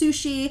restaurant, there's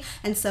sushi,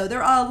 and so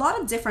there are a lot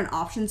of different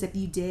options if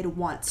you did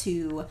want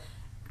to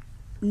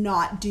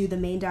not do the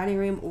main dining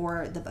room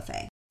or the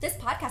buffet. This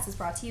podcast is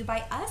brought to you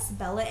by us,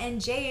 Bella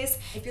and Jays.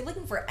 If you're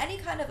looking for any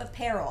kind of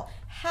apparel,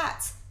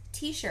 hats,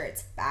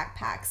 t-shirts,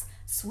 backpacks,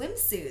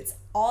 swimsuits,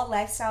 all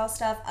lifestyle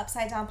stuff,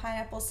 upside down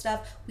pineapple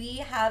stuff, we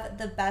have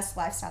the best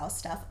lifestyle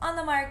stuff on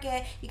the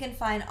market. You can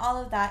find all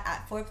of that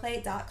at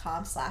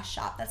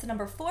fourplay.com/shop. That's the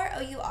number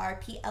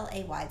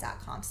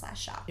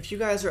 4OURPLAY.com/shop. If you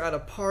guys are at a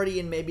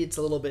party and maybe it's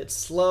a little bit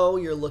slow,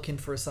 you're looking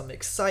for some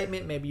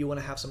excitement, maybe you want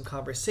to have some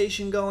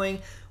conversation going,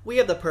 we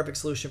have the perfect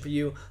solution for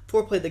you.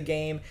 Foreplay the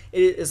game.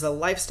 It is a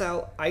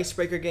lifestyle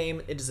icebreaker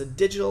game. It is a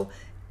digital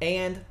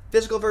and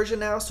physical version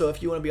now, so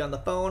if you want to be on the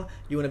phone,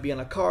 you want to be on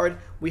a card,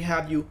 we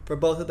have you for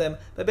both of them.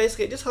 But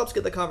basically, it just helps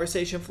get the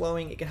conversation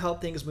flowing. It can help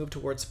things move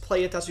towards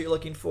play if that's what you're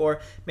looking for.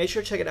 Make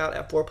sure to check it out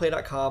at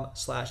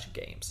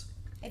foreplay.com/games.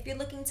 If you're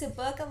looking to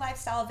book a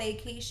lifestyle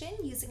vacation,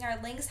 using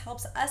our links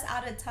helps us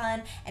out a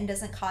ton and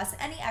doesn't cost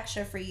any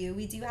extra for you.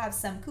 We do have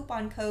some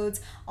coupon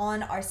codes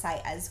on our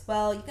site as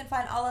well. You can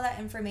find all of that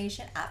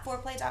information at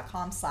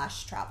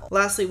foreplay.com/travel.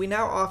 Lastly, we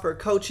now offer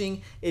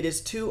coaching. It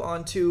is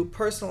 2-on-2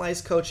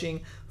 personalized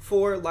coaching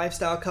for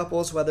lifestyle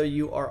couples, whether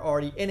you are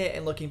already in it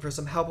and looking for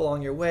some help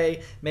along your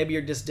way. Maybe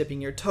you're just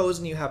dipping your toes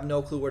and you have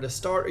no clue where to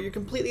start, or you're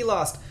completely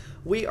lost.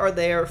 We are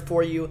there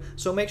for you,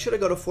 so make sure to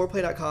go to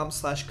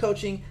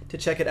foreplay.com/coaching to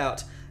check it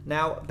out.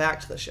 Now, back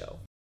to the show.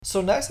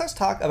 So next, let's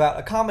talk about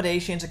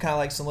accommodations and kind of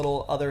like some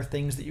little other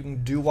things that you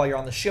can do while you're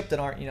on the ship that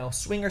aren't,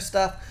 swinger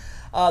stuff.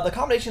 The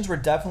accommodations were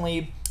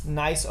definitely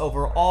nice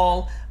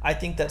overall. I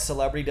think that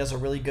Celebrity does a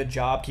really good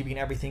job keeping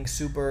everything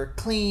super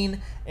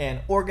clean and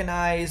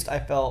organized. I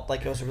felt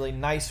like it was a really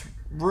nice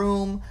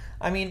room.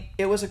 I mean,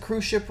 it was a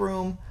cruise ship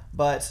room,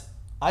 but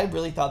I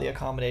really thought the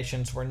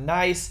accommodations were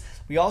nice.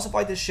 We also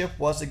thought the ship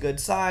was a good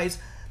size.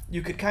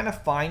 You could kind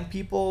of find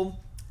people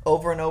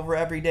over and over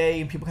every day,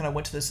 and people kind of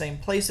went to the same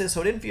places,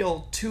 so it didn't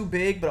feel too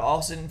big, but it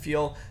also didn't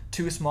feel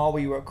too small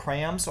where you were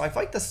crammed. So I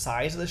felt like the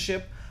size of the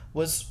ship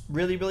was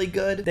really, really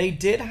good. They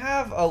did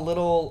have a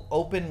little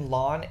open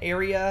lawn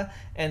area,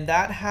 and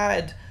that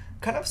had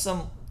kind of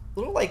some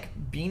little like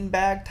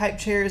beanbag type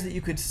chairs that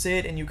you could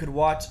sit and you could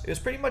watch. It was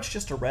pretty much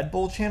just a Red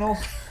Bull channel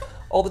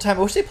all the time.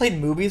 I wish they played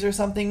movies or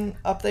something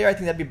up there. I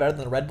think that'd be better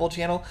than the Red Bull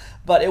channel,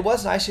 but it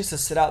was nice just to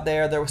sit out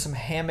there. There were some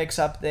hammocks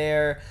up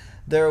there.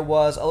 There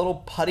was a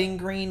little putting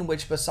green,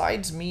 which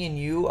besides me and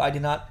you, I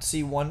did not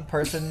see one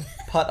person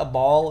putt a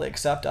ball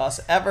except us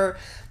ever.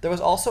 There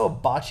was also a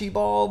bocce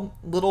ball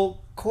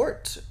little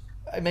court.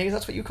 Maybe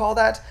that's what you call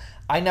that.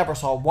 I never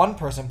saw one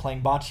person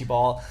playing bocce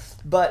ball,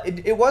 but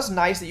it was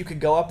nice that you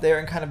could go up there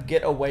and kind of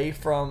get away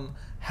from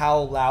how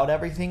loud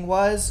everything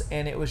was,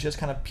 and it was just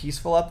kind of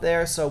peaceful up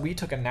there. So we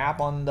took a nap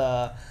on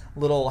the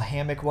little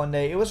hammock one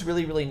day. It was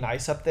really, really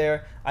nice up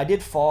there. I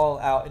did fall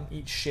out and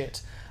eat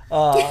shit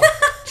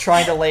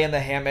trying to lay in the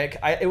hammock.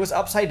 It was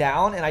upside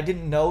down, and I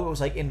didn't know it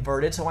was like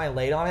inverted, so when I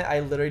laid on it,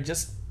 I literally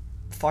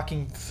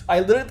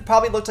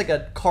probably looked like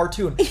a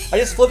cartoon. I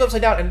just flipped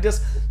upside down and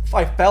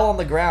I fell on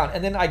the ground,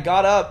 and then I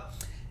got up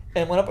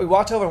and went up. We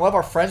walked over, and one of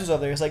our friends was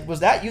over there. He's like, "Was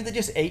that you that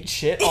just ate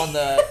shit on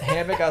the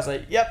hammock?" I was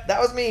like, "Yep,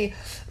 that was me."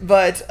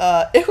 But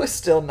it was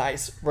still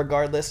nice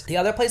regardless. The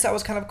other place that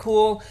was kind of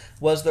cool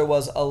was there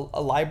was a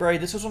library.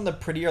 This was one of the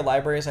prettier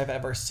libraries I've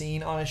ever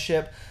seen on a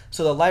ship.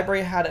 So the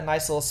library had a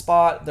nice little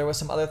spot. There was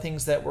some other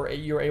things that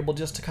you were able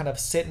just to kind of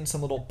sit in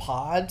some little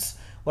pods,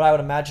 what I would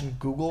imagine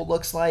Google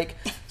looks like.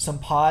 Some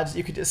pods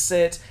you could just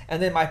sit.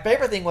 And then my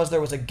favorite thing was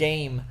there was a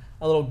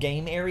little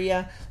game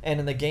area, and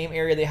in the game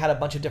area they had a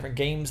bunch of different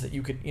games that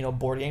you could,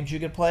 board games you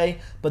could play.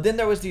 But then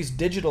there was these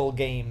digital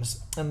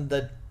games, and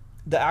the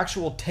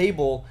actual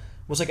table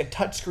was like a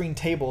touchscreen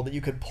table that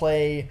you could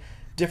play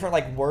different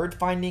like word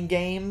finding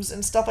games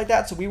and stuff like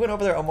that. So we went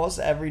over there almost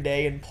every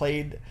day and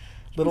played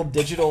little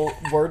digital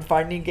word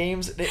finding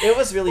games. It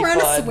was really fun.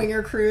 We're on a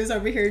swinger cruise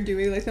over here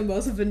doing like the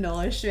most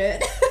vanilla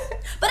shit.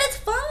 But it's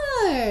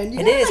fun. You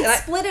is. Like,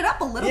 split it up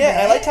a little bit.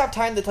 Yeah, I like to have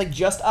time that's like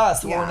just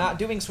us when we're not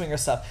doing swinger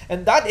stuff.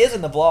 And that is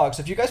in the vlog.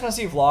 So if you guys want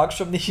to see vlogs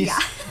from these,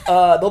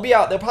 they'll be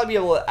out. They'll probably be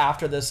able to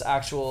after this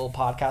actual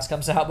podcast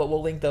comes out, but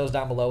we'll link those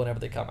down below whenever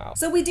they come out.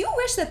 So we do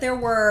wish that there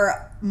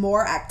were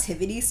more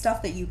activity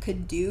stuff that you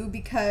could do,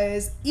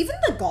 because even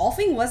the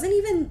golfing wasn't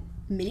even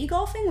mini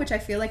golfing, which I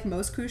feel like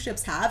most cruise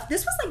ships have.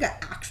 This was like an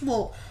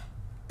actual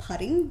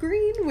putting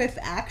green with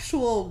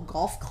actual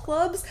golf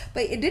clubs,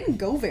 but it didn't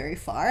go very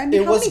far. I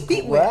mean, it how was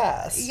many feet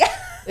grass. Yeah.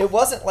 It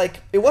wasn't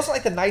like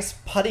the nice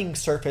putting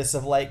surface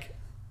of like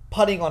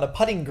putting on a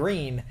putting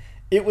green.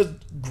 It was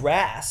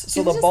grass,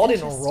 so the ball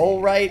didn't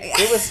roll right.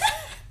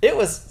 It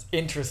was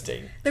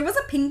interesting. There was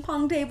a ping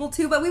pong table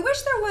too, but we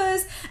wish there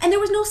was, and there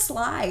was no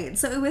slide.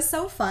 So it was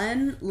so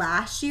fun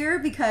last year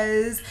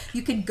because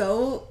you could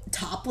go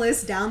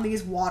topless down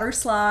these water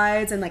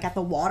slides and like at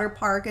the water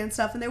park and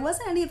stuff, and there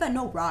wasn't any of that,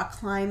 no rock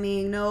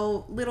climbing,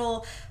 no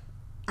little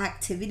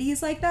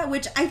activities like that,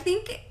 which I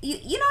think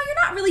you're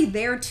not really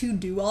there to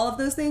do all of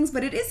those things,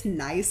 but it is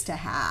nice to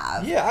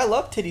have. Yeah, I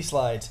love titty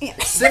slides.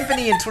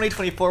 Symphony in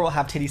 2024 will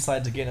have titty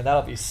slides again, and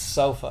that'll be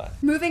so fun.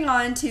 Moving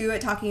on to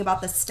talking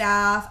about the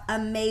staff,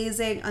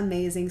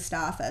 amazing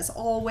staff as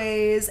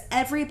always.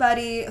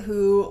 Everybody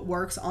who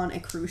works on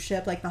a cruise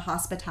ship, like the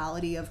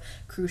hospitality of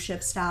cruise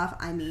ship staff,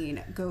 I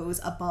mean,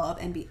 goes above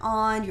and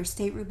beyond. Your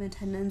stateroom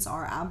attendants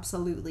are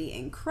absolutely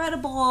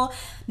incredible.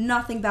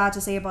 Nothing bad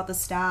to say about the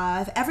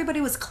staff. Everybody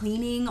was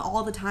cleaning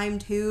all the time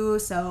too,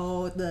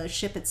 so the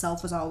ship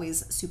itself was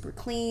always super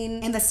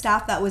clean. And the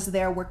staff that was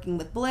there working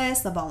with Bliss,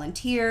 the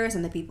volunteers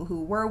and the people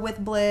who were with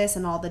Bliss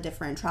and all the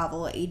different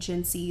travel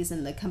agencies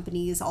and the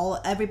companies,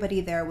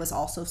 everybody there was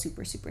also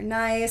super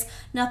nice.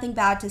 Nothing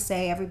bad to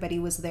say. Everybody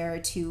was there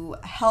to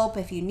help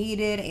if you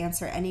needed,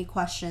 answer any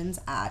questions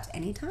at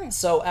any time.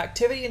 So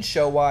activity and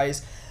show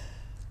wise,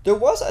 there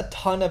was a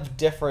ton of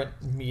different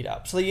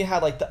meetups. So you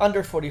had like the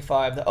under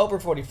 45, the over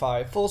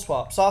 45, full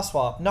swap, soft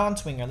swap,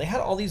 non-swinger. They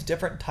had all these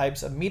different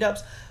types of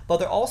meetups, but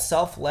they're all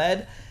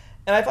self-led.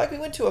 And I feel like we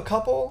went to a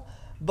couple,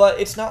 but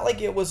it's not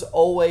like it was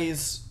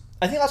always...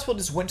 I think lots of people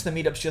just went to the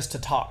meetups just to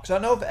talk. So I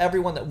don't know if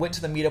everyone that went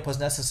to the meetup was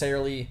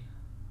necessarily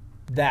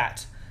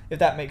that, if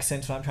that makes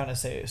sense what I'm trying to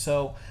say.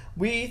 So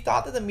we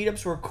thought that the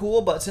meetups were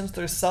cool, but since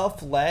they're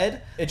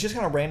self-led, it's just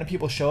kind of random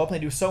people show up and they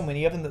do so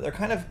many of them that they're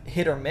kind of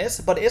hit or miss.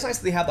 But it is nice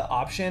that they have the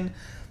option.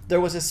 There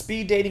was a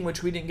speed dating,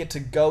 which we didn't get to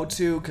go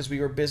to because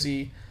we were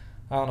busy.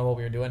 I don't know what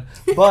we were doing.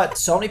 But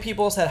so many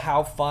people said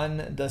how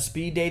fun the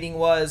speed dating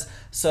was.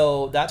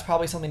 So that's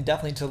probably something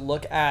definitely to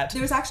look at.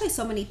 There was actually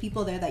so many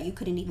people there that you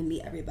couldn't even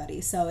meet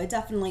everybody. So it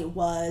definitely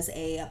was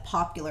a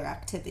popular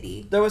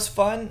activity. There was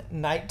fun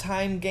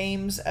nighttime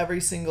games every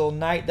single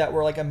night that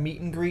were like a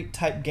meet and greet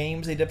type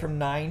games. They did from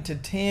 9 to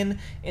 10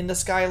 in the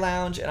Sky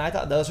Lounge. And I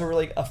thought those were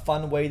really a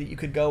fun way that you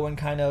could go and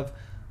kind of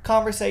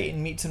conversate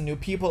and meet some new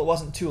people. It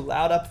wasn't too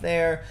loud up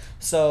there.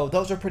 So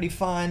those were pretty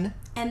fun.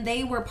 And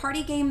they were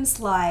party games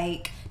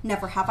like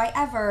Never Have I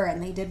Ever,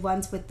 and they did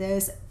ones with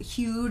this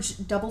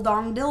huge double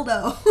dong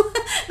dildo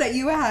that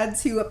you had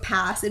to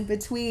pass in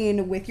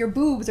between with your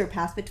boobs or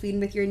pass between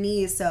with your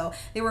knees. So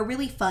they were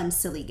really fun,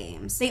 silly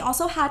games. They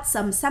also had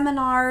some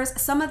seminars.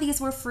 Some of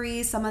these were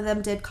free. Some of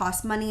them did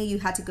cost money. You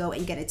had to go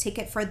and get a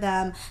ticket for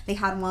them. They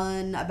had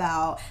one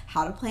about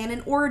how to plan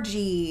an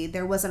orgy.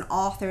 There was an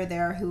author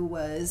there who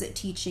was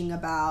teaching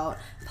about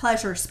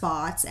pleasure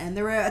spots, and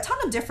there were a ton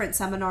of different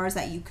seminars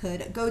that you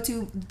could go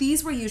to.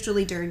 These were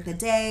usually during the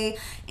day,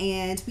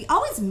 and we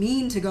always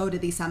mean to go to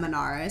these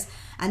seminars,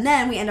 and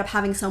then we end up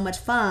having so much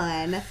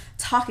fun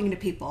talking to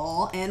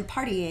people and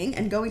partying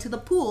and going to the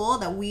pool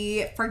that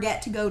we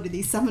forget to go to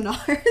these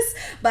seminars.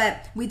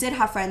 But we did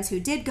have friends who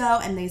did go,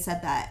 and they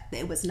said that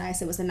it was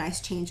nice. It was a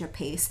nice change of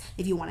pace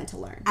if you wanted to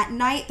learn. At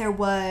night, there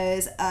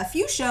was a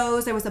few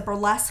shows. There was a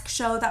burlesque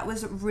show that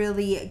was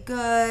really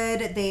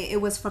good. It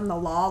was from the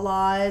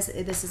Laws.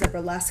 This is a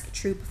burlesque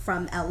troupe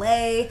from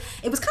LA.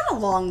 It was kind of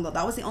long though.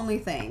 That was the only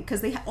thing,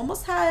 because they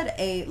almost had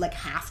a like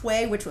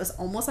halfway, which was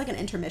almost like an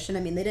intermission. I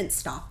mean, they didn't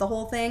stop the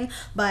whole thing,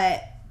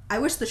 but I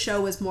wish the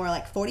show was more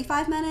like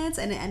 45 minutes,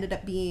 and it ended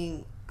up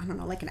being, I don't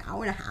know, like an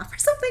hour and a half or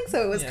something.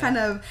 So it was kind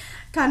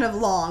of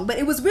long, but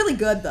it was really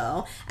good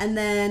though. And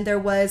then there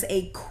was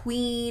a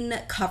Queen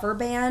cover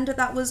band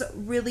that was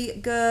really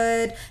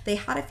good. They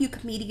had a few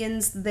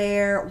comedians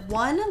there.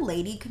 One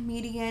lady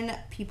comedian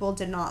people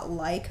did not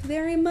like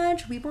very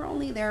much. We were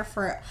only there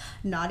for,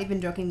 not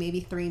even joking, maybe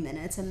 3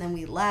 minutes, and then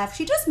we left.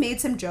 She just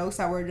made some jokes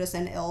that were just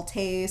in ill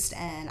taste,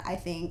 and I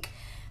think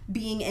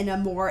being in a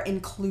more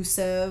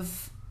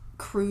inclusive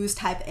cruise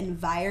type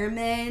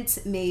environment,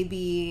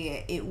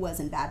 maybe it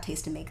was in bad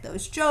taste to make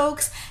those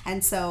jokes.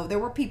 And so there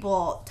were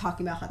people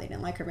talking about how they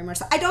didn't like her very much.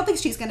 So I don't think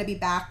she's going to be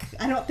back.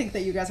 I don't think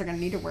that you guys are going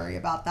to need to worry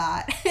about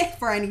that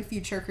for any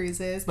future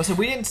cruises. But so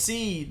we didn't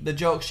see the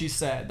joke she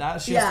said.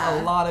 That's just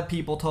a lot of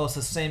people told us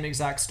the same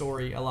exact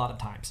story a lot of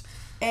times.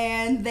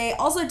 And they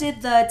also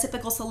did the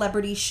typical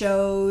celebrity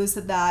shows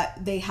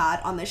that they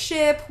had on the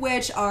ship,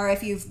 which are,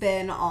 if you've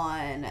been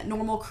on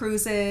normal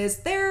cruises,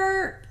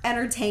 they're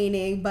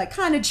entertaining, but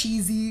kind of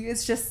cheesy.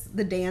 It's just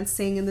the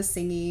dancing and the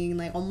singing,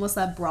 like almost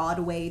a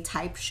Broadway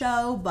type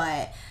show,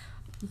 but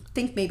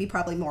think maybe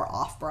probably more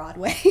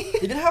off-Broadway.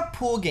 They did have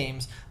pool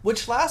games,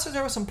 which last year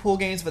there were some pool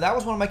games, but that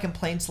was one of my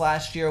complaints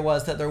last year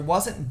was that there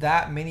wasn't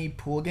that many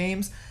pool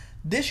games.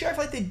 This year, I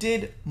feel like they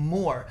did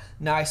more.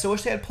 Now, I still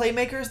wish they had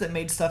playmakers that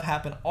made stuff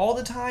happen all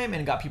the time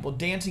and got people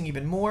dancing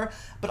even more.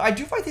 But I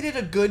do feel like they did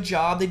a good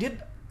job. They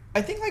did,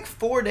 I think, like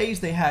 4 days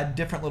they had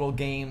different little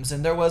games.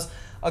 And there was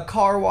a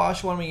car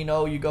wash one where,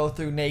 you go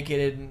through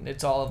naked and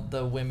it's all of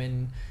the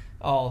women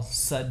all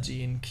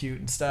sudgy and cute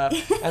and stuff.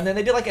 And then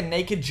they did like a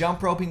naked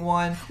jump roping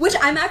one. Which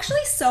I'm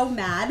actually so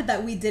mad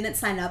that we didn't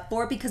sign up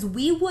for because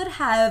we would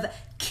have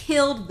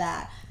killed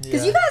that.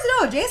 Because you guys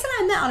know, Jason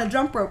and I met on a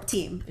jump rope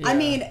team. Yeah. I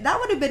mean, that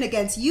would have been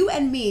against you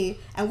and me,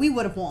 and we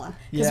would have won.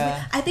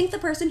 Yeah. I think the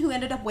person who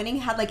ended up winning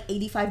had like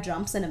 85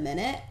 jumps in a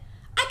minute.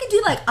 I could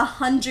do like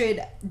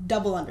 100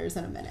 double unders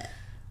in a minute.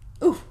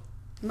 Oof.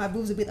 My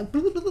boobs would be like...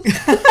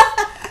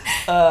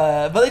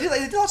 But they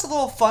did lots of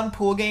little fun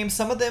pool games.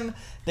 Some of them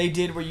they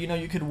did where,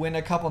 you could win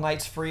a couple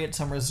nights free at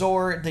some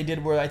resort. They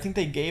did where I think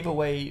they gave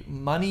away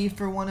money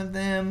for one of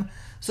them.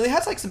 So they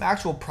had like some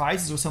actual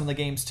prizes with some of the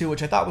games too,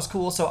 which I thought was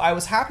cool. So I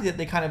was happy that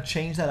they kind of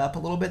changed that up a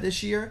little bit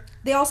this year.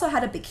 They also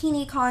had a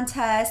bikini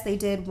contest. They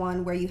did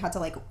one where you had to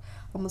like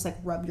almost like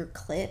rub your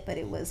clit, but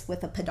it was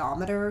with a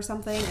pedometer or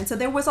something. And so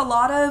there was a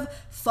lot of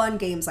fun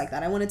games like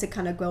that. I wanted to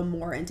kind of go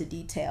more into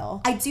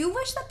detail. I do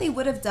wish that they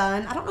would have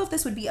done, I don't know if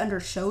this would be under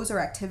shows or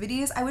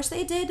activities. I wish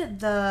they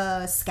did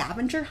the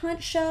scavenger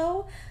hunt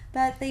show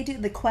that they do,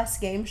 the Quest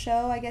game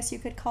show, I guess you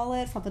could call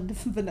it, from the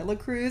Vanilla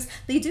Cruise.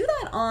 They do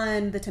that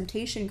on the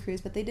Temptation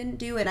Cruise, but they didn't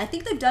do it. I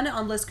think they've done it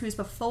on Bliss Cruise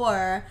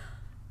before,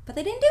 but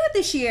they didn't do it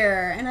this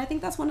year. And I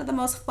think that's one of the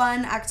most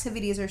fun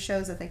activities or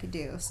shows that they could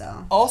do.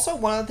 So also,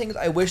 one of the things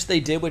I wish they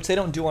did, which they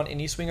don't do on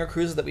any swinger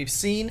cruises that we've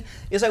seen,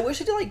 is I wish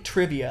they did like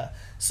trivia.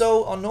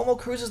 So on normal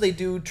cruises, they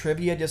do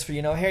trivia just for,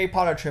 Harry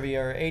Potter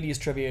trivia or 80s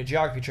trivia,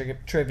 geography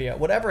trivia,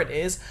 whatever it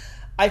is.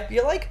 I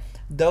feel like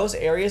those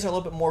areas are a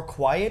little bit more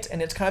quiet,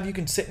 and it's kind of you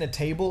can sit in a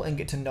table and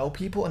get to know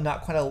people and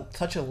not quite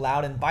such a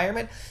loud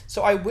environment.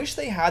 So I wish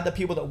they had the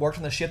people that worked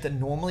on the ship that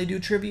normally do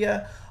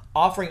trivia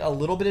offering a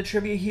little bit of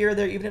trivia here or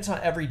there, even if it's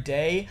not every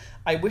day.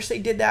 I wish they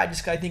did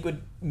that. I think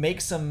would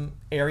make some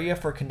area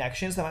for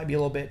connections that might be a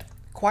little bit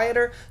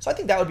quieter. So I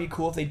think that would be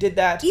cool if they did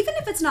that. Even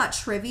if it's not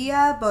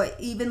trivia, but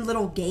even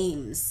little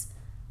games,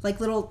 like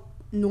little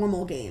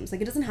normal games.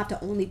 Like it doesn't have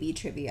to only be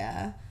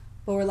trivia,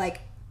 or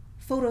like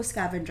photo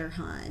scavenger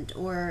hunt,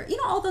 or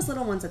all those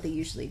little ones that they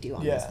usually do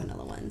on those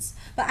vanilla ones.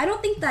 But I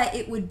don't think that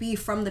it would be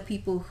from the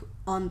people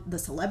on the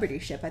celebrity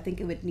ship. I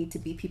think it would need to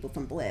be people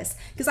from Bliss,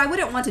 because I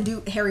wouldn't want to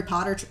do Harry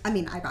Potter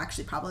I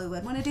actually probably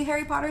would want to do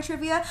Harry Potter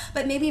trivia,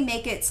 but maybe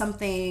make it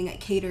something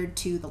catered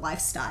to the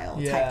lifestyle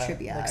type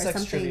trivia, like or sex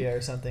something. trivia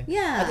or something.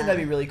 Yeah, I think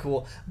that'd be really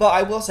cool. But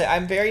I will say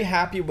I'm very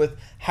happy with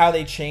how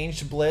they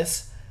changed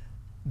Bliss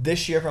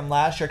this year from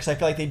last year, because I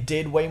feel like they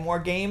did way more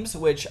games,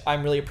 which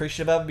I'm really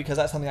appreciative of, because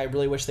that's something I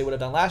really wish they would have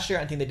done last year.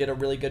 I think they did a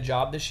really good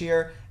job this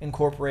year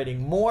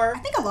incorporating more. I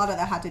think a lot of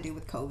that had to do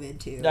with COVID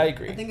too. I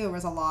agree. I think there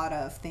was a lot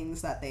of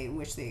things that they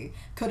wish they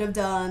could have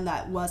done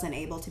that wasn't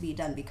able to be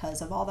done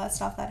because of all that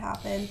stuff that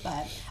happened.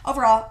 But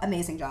overall,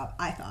 amazing job,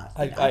 I thought.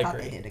 I thought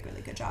agree. They did a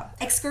really good job.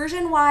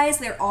 Excursion wise,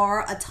 there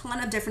are a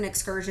ton of different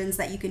excursions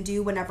that you can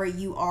do whenever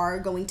you are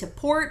going to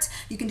port.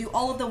 You can do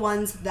all of the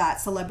ones that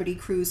Celebrity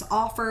Cruise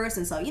offers,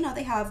 and so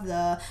they have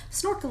the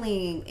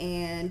snorkeling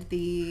and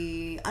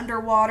the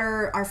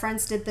underwater. Our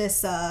friends did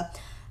this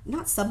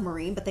not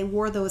submarine, but they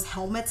wore those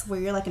helmets where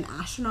you're like an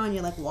astronaut and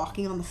you're like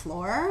walking on the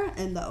floor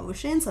in the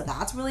ocean, so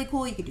that's really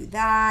cool. You could do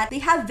that. They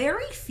have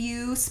very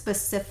few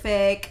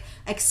specific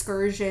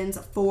excursions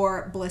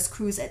for Bliss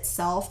Cruise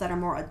itself that are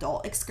more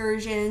adult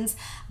excursions,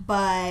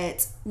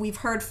 but we've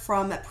heard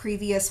from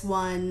previous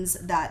ones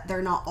that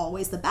they're not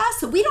always the best,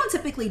 so we don't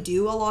typically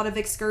do a lot of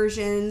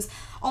excursions,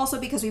 also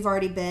because we've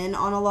already been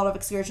on a lot of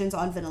excursions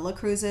on vanilla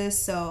cruises,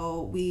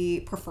 so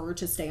we prefer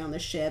to stay on the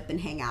ship and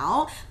hang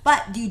out.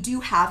 But you do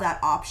have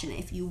that option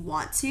if you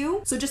want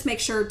to, so just make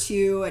sure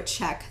to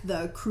check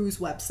the cruise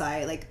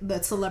website, like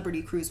the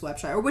Celebrity Cruise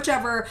website, or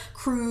whichever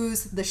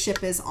cruise the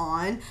ship is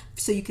on,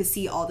 so you can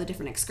see all the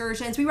different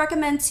excursions. We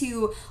recommend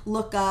to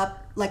look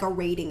up like a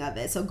rating of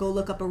it, so go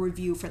look up a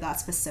review for that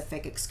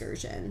specific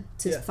excursion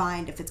to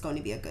find if it's going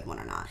to be a good one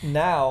or not.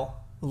 Now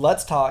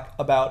let's talk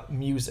about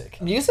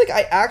music. Music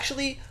I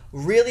actually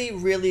really,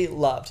 really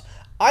loved.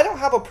 I don't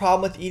have a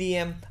problem with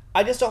EDM.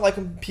 I just don't like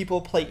when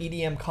people play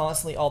EDM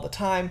constantly all the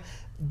time.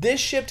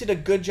 this ship did a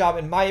good job,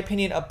 in my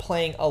opinion, of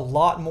playing a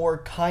lot more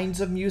kinds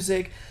of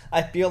music.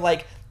 I feel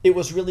like it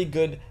was really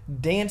good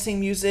dancing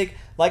music.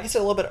 Like I said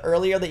a little bit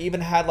earlier, they even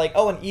had like,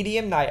 an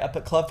EDM night up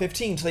at Club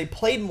 15. So they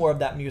played more of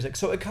that music.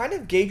 So it kind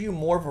of gave you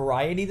more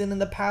variety than in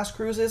the past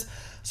cruises.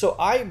 So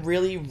I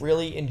really,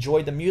 really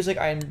enjoyed the music.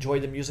 I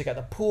enjoyed the music at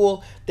the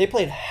pool. They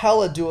played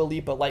hella Dua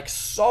Lipa, like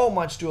so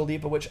much Dua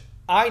Lipa, which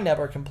I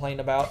never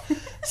complain about.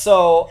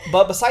 So,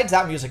 but besides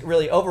that music,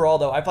 really, overall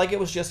though, I feel like it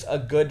was just a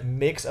good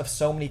mix of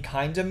so many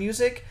kinds of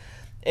music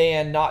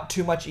and not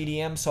too much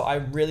EDM. So I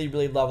really,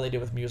 really love what they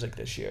did with music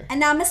this year. And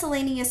now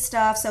miscellaneous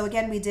stuff. So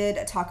again, we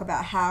did talk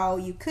about how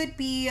you could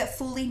be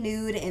fully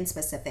nude in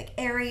specific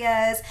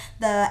areas.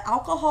 The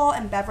alcohol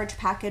and beverage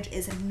package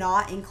is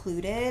not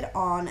included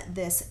on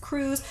this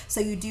cruise. So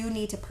you do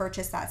need to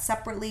purchase that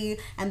separately.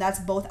 And that's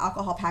both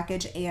alcohol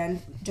package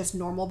and just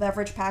normal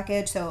beverage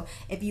package. So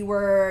if you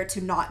were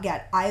to not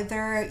get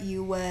either,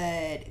 you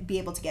would be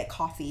able to get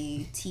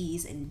coffee,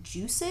 teas, and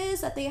juices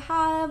that they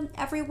have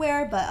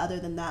everywhere. But other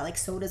than that, like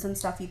sodas and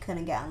stuff, you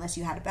couldn't get unless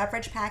you had a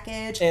beverage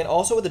package. And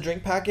also with the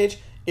drink package,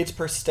 it's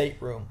per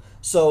stateroom.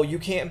 So you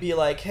can't be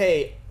like,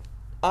 hey,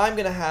 I'm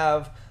going to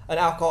have an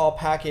alcohol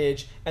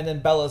package and then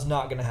Bella's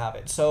not going to have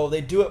it. So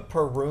they do it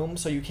per room,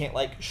 so you can't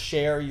like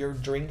share your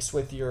drinks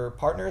with your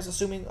partners,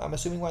 I'm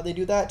assuming why they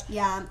do that.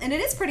 Yeah, and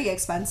it is pretty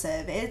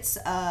expensive. It's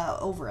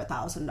over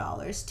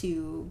 $1,000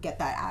 to get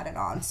that added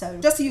on. So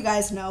just so you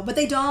guys know, but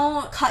they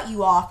don't cut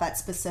you off at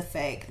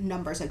specific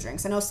numbers of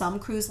drinks. I know some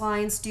cruise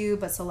lines do,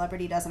 but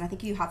Celebrity doesn't. I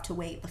think you have to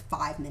wait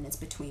 5 minutes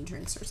between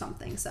drinks or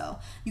something. So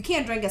you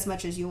can't drink as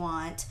much as you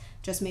want.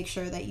 Just make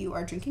sure that you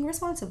are drinking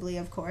responsibly,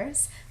 of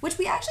course, which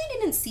we actually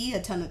didn't see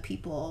a ton of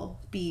people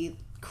be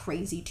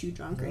crazy too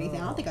drunk or anything.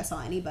 I don't think I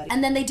saw anybody.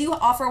 And then they do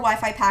offer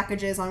Wi-Fi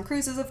packages on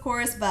cruises, of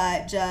course,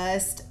 but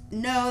just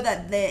know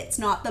that it's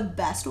not the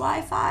best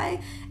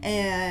Wi-Fi.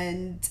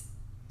 And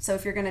so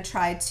if you're going to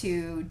try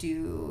to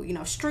do,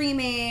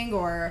 streaming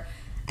or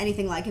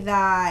anything like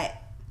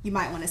that, you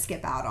might want to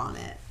skip out on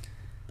it.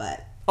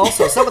 But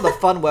also, some of the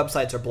fun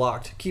websites are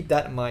blocked. Keep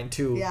that in mind,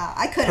 too. Yeah,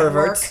 I couldn't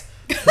Perverts.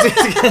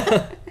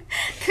 work.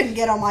 Couldn't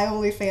get on my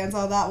OnlyFans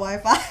on that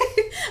Wi-Fi.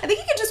 I think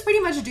you could just pretty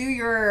much do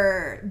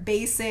your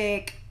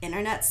basic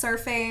internet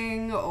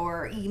surfing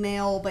or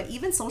email, but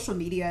even social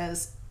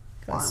medias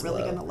aren't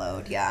really going to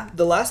load. Yeah.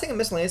 The last thing in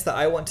miscellaneous that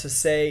I want to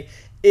say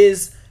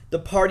is the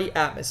party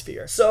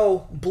atmosphere.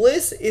 So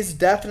Bliss is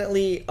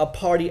definitely a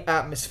party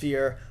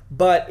atmosphere,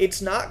 but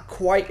it's not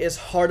quite as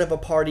hard of a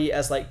party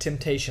as like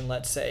Temptation,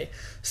 let's say.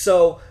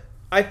 So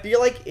I feel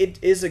like it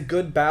is a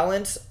good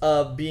balance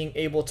of being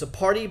able to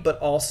party, but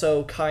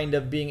also kind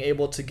of being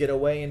able to get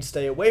away and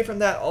stay away from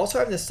that. Also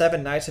having the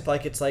 7 nights, I feel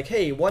like it's like,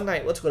 hey, one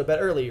night, let's go to bed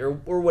early, or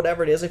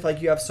whatever it is. I feel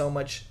like you have so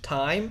much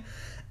time.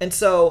 And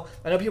so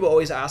I know people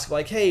always ask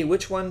like, hey,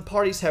 which one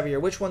party's heavier?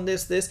 Which one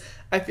this?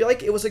 I feel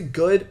like it was a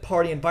good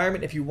party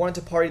environment if you wanted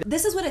to party.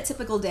 This is what a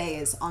typical day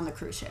is on the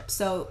cruise ship.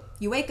 So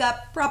you wake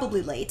up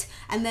probably late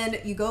and then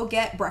you go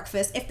get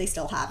breakfast if they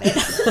still have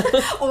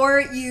it,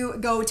 or you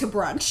go to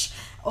brunch.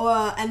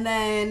 And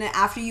then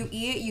after you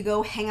eat, you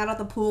go hang out at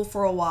the pool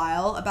for a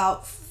while,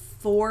 about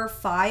 4,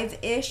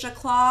 5-ish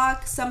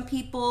o'clock. Some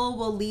people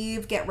will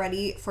leave, get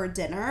ready for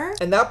dinner.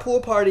 And that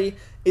pool party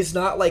is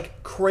not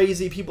like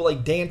crazy people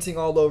like dancing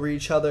all over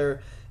each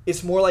other.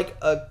 It's more like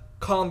a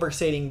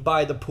conversating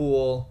by the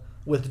pool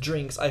with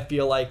drinks, I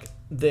feel like,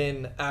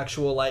 than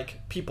actual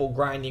like people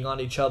grinding on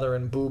each other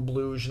and boob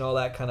luge and all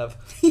that kind of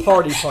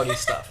party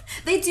stuff.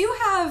 They do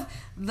have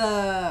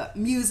the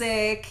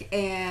music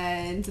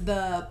and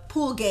the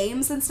pool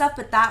games and stuff,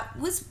 but that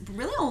was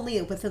really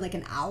only within like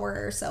an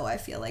hour or so, I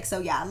feel like. So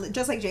yeah,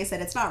 just like Jay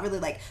said, it's not really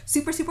like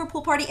super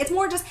pool party. It's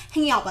more just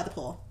hanging out by the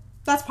pool.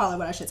 That's probably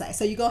what I should say.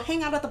 So you go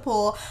hang out at the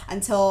pool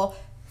until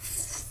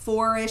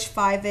 4-ish,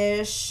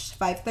 5-ish,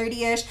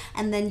 5:30-ish,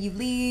 and then you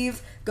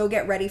leave, go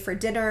get ready for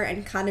dinner,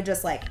 and kind of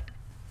just like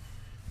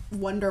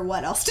wonder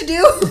what else to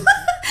do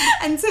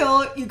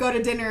until you go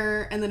to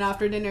dinner, and then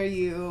after dinner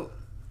you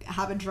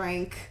have a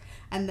drink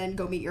and then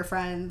go meet your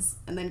friends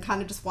and then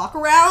kind of just walk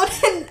around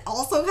and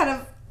also kind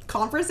of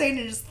conversate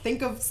and just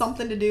think of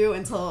something to do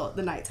until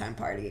the nighttime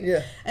party.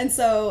 Yeah. And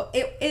so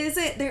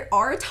there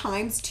are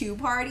times to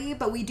party,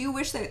 but we do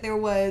wish that there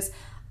was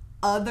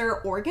other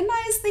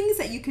organized things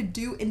that you could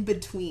do in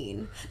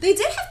between. They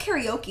did have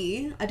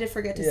karaoke. I did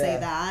forget to say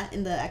that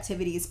in the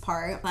activities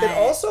part. But it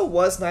also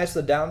was nice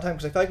the downtime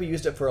because I feel like we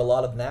used it for a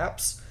lot of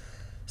naps.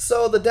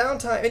 So the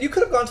downtime, and you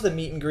could have gone to the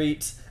meet and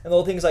greets and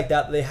little things like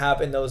that they have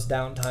in those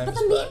downtimes. But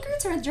the meet and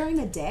greets are during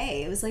the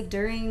day. It was like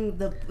during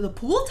the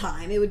pool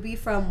time. It would be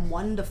from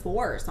 1 to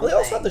 4 or something. Well, they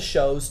also have the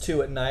shows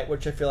too at night,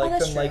 which I feel like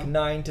from true. like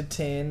 9 to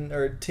 10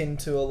 or 10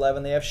 to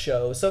 11 they have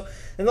shows. So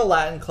in the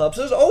Latin club,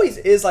 so there's always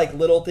is like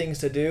little things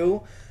to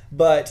do.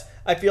 But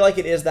I feel like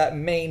it is that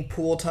main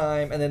pool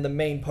time and then the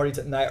main parties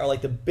at night are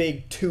like the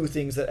big 2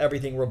 things that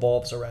everything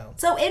revolves around.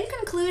 So in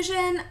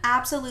conclusion,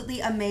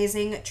 absolutely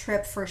amazing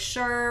trip for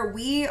sure.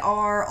 We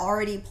are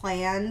already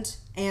planned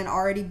and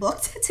already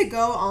booked to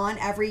go on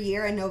every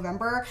year in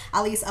November,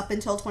 at least up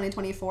until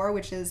 2024,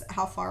 which is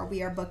how far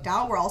we are booked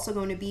out. We're also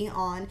going to be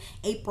on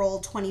April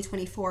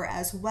 2024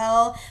 as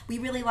well. We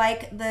really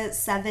like the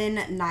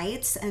 7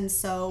 nights, and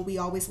so we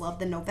always love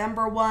the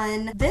November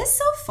one. This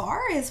so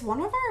far is one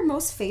of our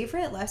most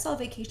favorite lifestyle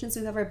vacations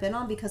we've ever been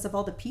on because of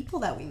all the people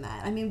that we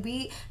met. I mean,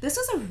 this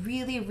was a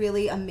really,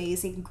 really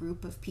amazing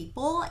group of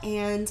people,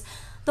 and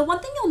the one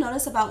thing you'll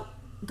notice about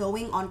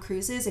going on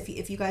cruises,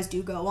 if you guys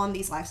do go on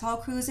these lifestyle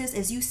cruises,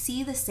 is you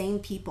see the same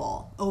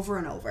people over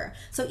and over.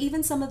 So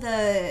even some of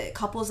the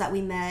couples that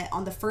we met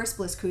on the first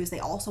Bliss cruise, they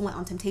also went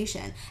on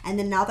Temptation, and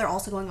then now they're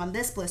also going on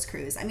this Bliss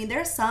cruise. I mean,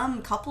 there's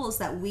some couples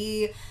that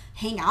we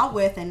hang out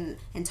with and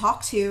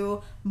talk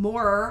to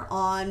more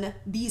on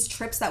these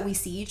trips that we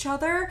see each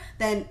other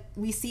than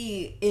we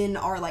see in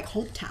our like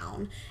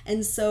hometown.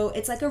 And so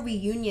it's like a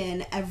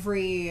reunion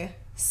every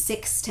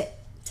 6 to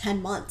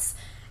 10 months.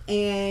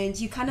 And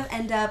you kind of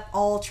end up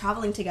all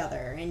traveling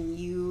together, and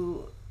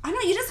you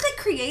just like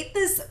create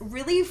this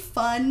really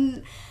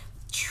fun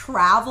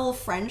travel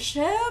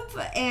friendship.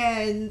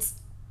 And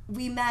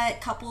we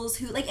met couples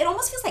who, like, it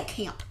almost feels like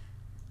camp.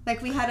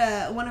 Like, we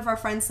had one of our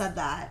friends said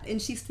that,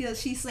 and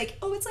she's like,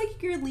 oh, it's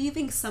like you're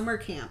leaving summer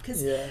camp,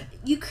 because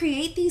you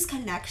create these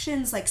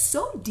connections like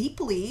so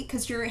deeply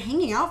because you're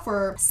hanging out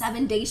for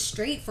 7 days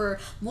straight for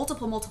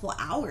multiple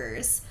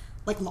hours.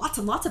 Like lots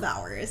and lots of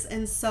hours.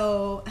 And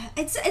so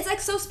it's like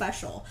so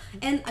special.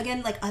 And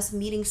again, like us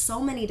meeting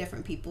so many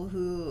different people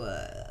who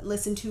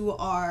listen to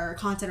our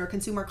content or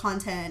consume our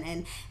content,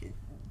 and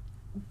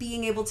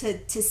being able to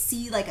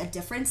see like a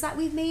difference that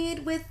we've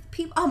made with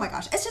people. Oh my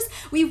gosh, it's just,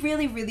 we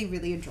really, really,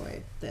 really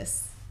enjoyed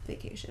this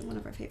vacation. One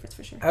of our favorites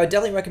for sure. I would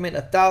definitely recommend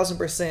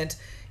 1,000%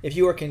 if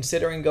you are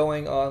considering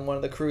going on one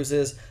of the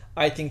cruises.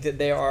 I think that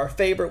they are our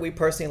favorite. We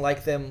personally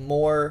like them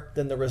more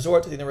than the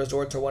resorts. I think the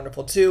resorts are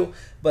wonderful too,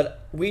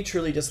 but we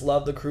truly just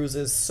love the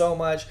cruises so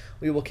much.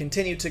 We will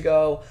continue to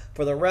go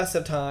for the rest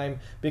of time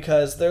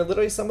because they're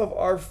literally some of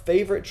our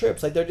favorite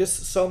trips. Like, they're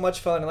just so much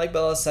fun. And like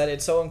Bella said,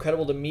 it's so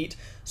incredible to meet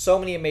so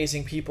many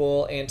amazing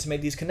people and to make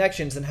these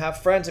connections and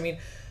have friends. I mean,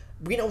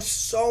 we know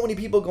so many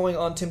people going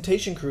on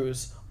Temptation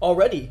Cruise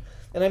already.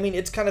 And I mean,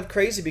 it's kind of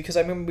crazy because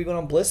I remember we went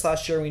on Bliss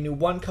last year and we knew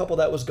one couple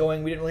that was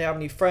going. We didn't really have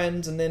any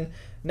friends. And then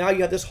now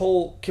you have this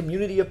whole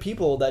community of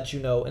people that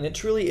you know. And it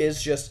truly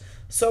is just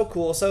so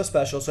cool, so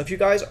special. So if you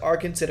guys are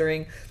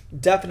considering,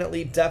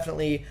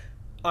 definitely,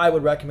 I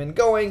would recommend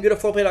going. Go to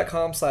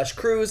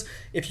foreplay.com/cruise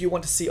if you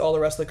want to see all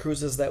the rest of the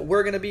cruises that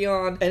we're going to be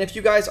on. And if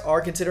you guys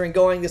are considering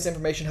going, this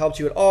information helps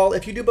you at all.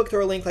 If you do book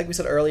through a link, like we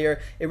said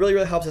earlier, it really,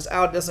 really helps us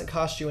out. It doesn't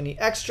cost you any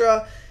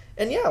extra.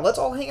 And yeah, let's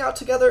all hang out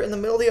together in the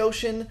middle of the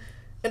ocean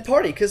and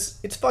party, because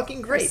it's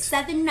fucking great.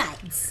 7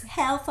 nights.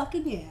 Hell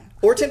fucking yeah.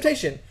 Or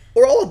Temptation.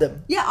 Or all of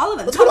them. Yeah, all of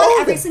them. Let's go to all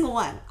of every them. single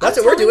one. That's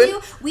what we're doing.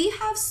 We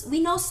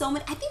know so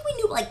many. I think we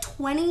knew like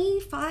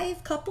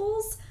 25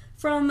 couples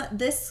on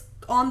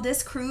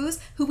this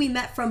cruise who we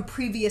met from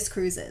previous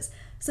cruises.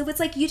 So it's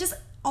like you just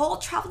all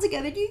travel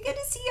together and you get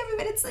to see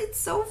everybody. It's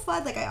so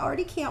fun. Like, I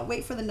already can't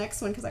wait for the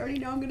next one because I already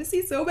know I'm going to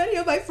see so many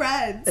of my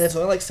friends. And it's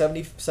only like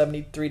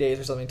 73 days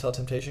or something until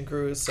Temptation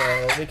Cruise,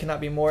 so we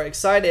cannot be more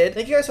excited.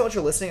 Thank you guys so much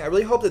for listening. I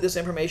really hope that this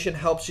information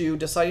helps you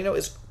decide,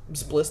 is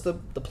Bliss the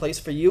place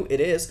for you?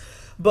 It is.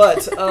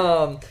 But,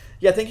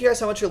 yeah, thank you guys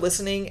so much for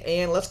listening,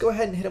 and let's go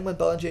ahead and hit them with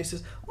Bella and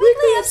Jace's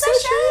Weekly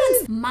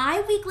Obsessions!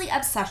 My weekly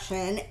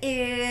obsession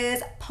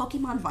is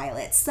Pokemon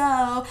Violet.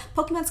 So,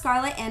 Pokemon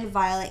Scarlet and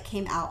Violet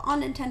came out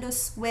on Nintendo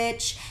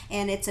Switch,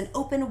 and it's an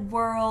open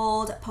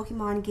world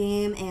Pokemon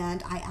game,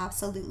 and I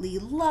absolutely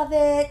love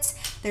it.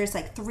 There's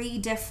like 3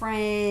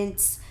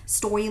 different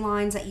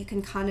storylines that you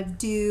can kind of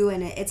do,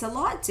 and it's a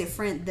lot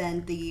different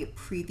than the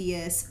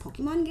previous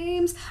Pokemon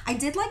games. I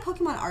did like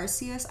Pokemon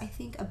Arceus, I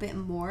think, a bit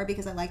more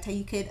because I liked how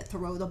you could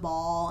throw the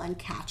ball and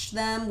catch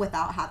them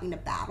without having to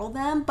battle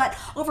them. But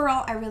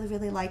overall, I really,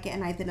 really like it,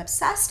 and I've been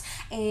obsessed.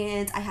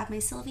 And I have my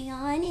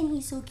Sylveon, and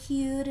he's so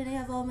cute, and I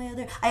have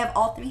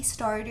all 3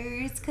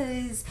 starters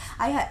because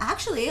I had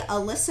actually a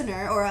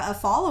listener or a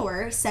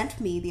follower sent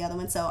me the other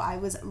one, so I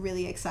was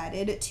really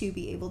excited to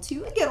be able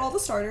to get all the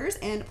starters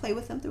and play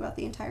with them throughout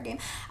the entire game.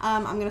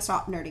 I'm gonna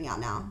stop nerding out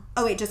now.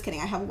 Oh wait, just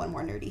kidding. I have one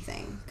more nerdy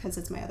thing because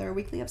it's my other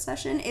weekly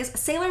obsession is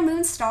Sailor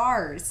Moon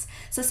Stars.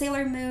 So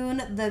Sailor Moon,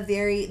 the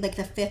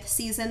 5th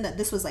season, that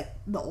this was like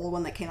the old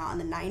one that came out in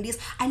the 90s.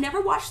 I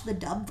never watched the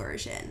dub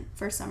version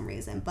for some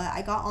reason, but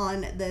I got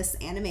on this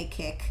anime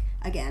kick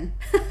again.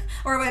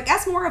 Or I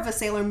guess more of a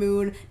Sailor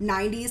Moon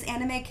 90s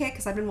anime kick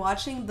because I've been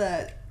watching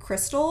the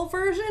Crystal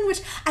version,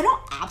 which I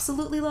don't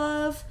absolutely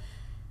love.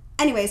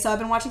 Anyway, so I've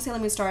been watching Sailor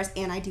Moon Stars,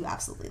 and I do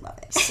absolutely love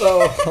it.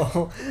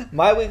 So,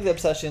 my weekly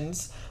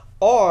obsessions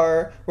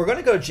are, we're going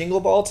to go to Jingle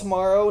Ball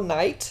tomorrow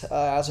night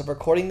as of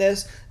recording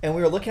this, and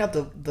we were looking at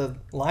the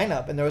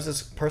lineup, and there was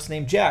this person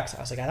named Jax. I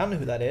was like, I don't know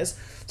who that is.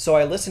 So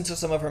I listened to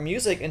some of her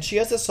music, and she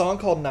has this song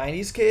called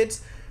 90s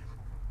Kids,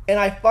 and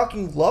I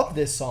fucking love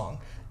this song.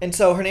 And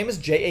so her name is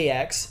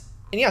JAX,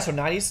 and yeah, so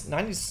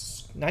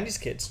 90s 90s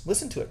kids.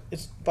 Listen to it.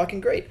 It's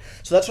fucking great.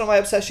 So that's one of my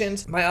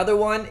obsessions. My other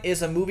one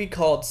is a movie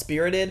called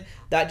Spirited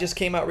that just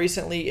came out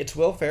recently. It's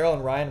Will Ferrell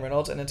and Ryan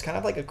Reynolds, and it's kind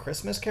of like a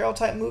Christmas Carol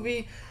type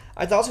movie.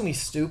 I thought it was going to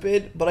be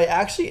stupid, but I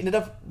actually ended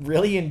up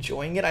really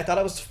enjoying it. I thought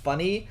it was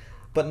funny,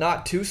 but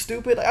not too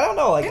stupid. I don't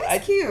know. It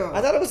was cute.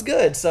 I thought it was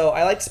good. So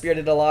I liked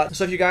Spirited a lot.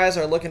 So if you guys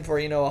are looking for,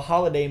 a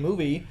holiday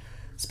movie,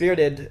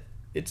 Spirited,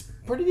 it's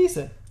pretty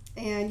decent.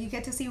 And you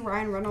get to see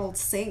Ryan Reynolds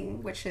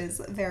sing, which is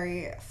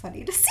very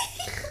funny to see.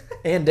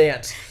 And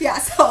dance.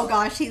 Yes. Oh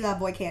gosh, that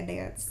boy can't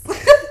dance.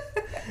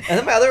 And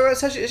then my other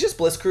obsession is just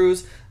Bliss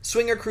Cruise,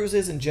 swinger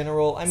cruises in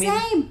general. I mean,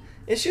 Same.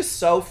 It's just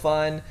so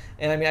fun.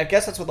 And I mean, I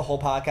guess that's what the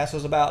whole podcast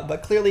was about.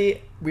 But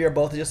clearly, we are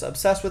both just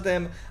obsessed with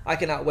them. I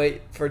cannot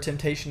wait for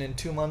Temptation in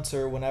 2 months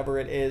or whenever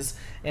it is.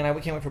 And I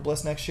can't wait for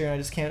Bliss next year. And I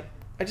just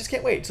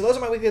can't wait. So those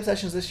are my weekly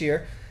obsessions this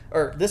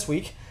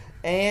week.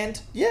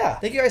 And yeah,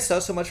 thank you guys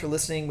so much for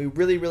listening. We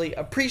really, really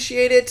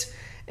appreciate it.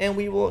 And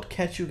we will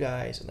catch you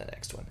guys in the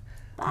next one.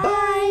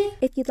 Bye.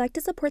 If you'd like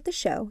to support the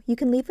show, you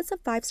can leave us a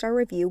 5-star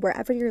review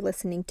wherever you're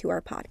listening to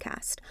our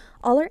podcast.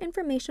 All our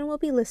information will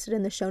be listed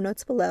in the show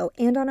notes below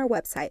and on our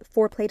website,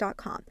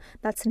 fourplay.com.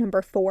 That's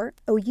number 4,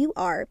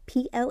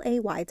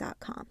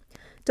 OURPLAY.com.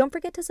 Don't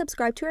forget to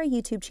subscribe to our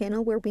YouTube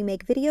channel where we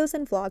make videos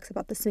and vlogs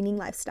about the swinging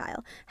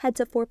lifestyle. Head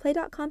to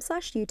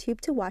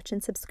fourplay.com/YouTube to watch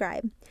and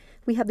subscribe.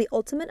 We have the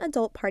ultimate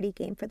adult party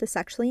game for the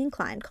sexually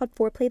inclined called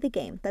Foreplay the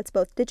Game that's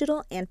both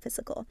digital and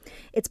physical.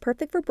 It's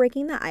perfect for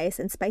breaking the ice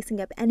and spicing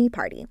up any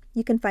party.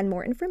 You can find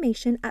more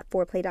information at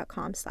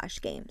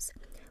foreplay.com/games.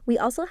 We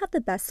also have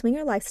the best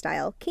swinger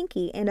lifestyle,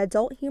 kinky, and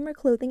adult humor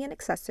clothing and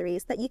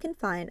accessories that you can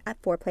find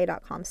at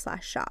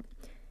foreplay.com/shop.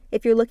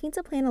 If you're looking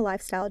to plan a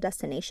lifestyle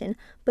destination,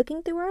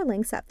 booking through our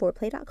links at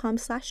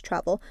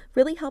foreplay.com/travel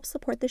really helps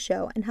support the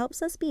show and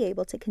helps us be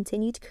able to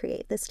continue to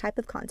create this type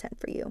of content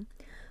for you.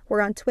 We're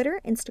on Twitter,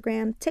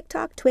 Instagram,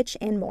 TikTok, Twitch,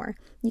 and more.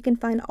 You can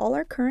find all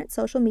our current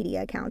social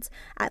media accounts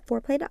at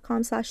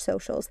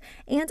foreplay.com/socials,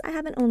 and I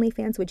have an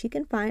OnlyFans, which you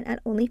can find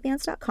at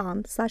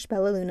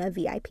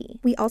onlyfans.com/BellaLunaVIP.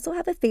 We also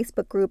have a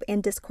Facebook group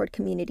and Discord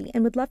community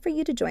and would love for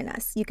you to join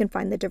us. You can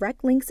find the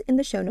direct links in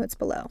the show notes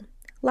below.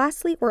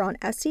 Lastly, we're on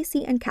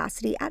STC and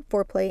Cassidy at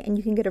Foreplay, and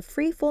you can get a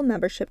free full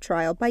membership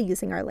trial by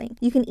using our link.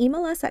 You can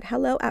email us at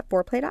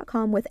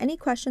hello@foreplay.com with any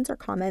questions or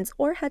comments,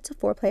 or head to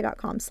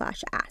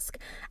foreplay.com/ask.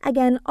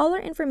 Again, all our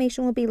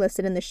information will be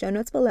listed in the show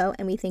notes below,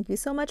 and we thank you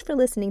so much for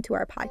listening to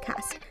our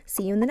podcast.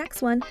 See you in the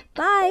next one.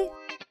 Bye!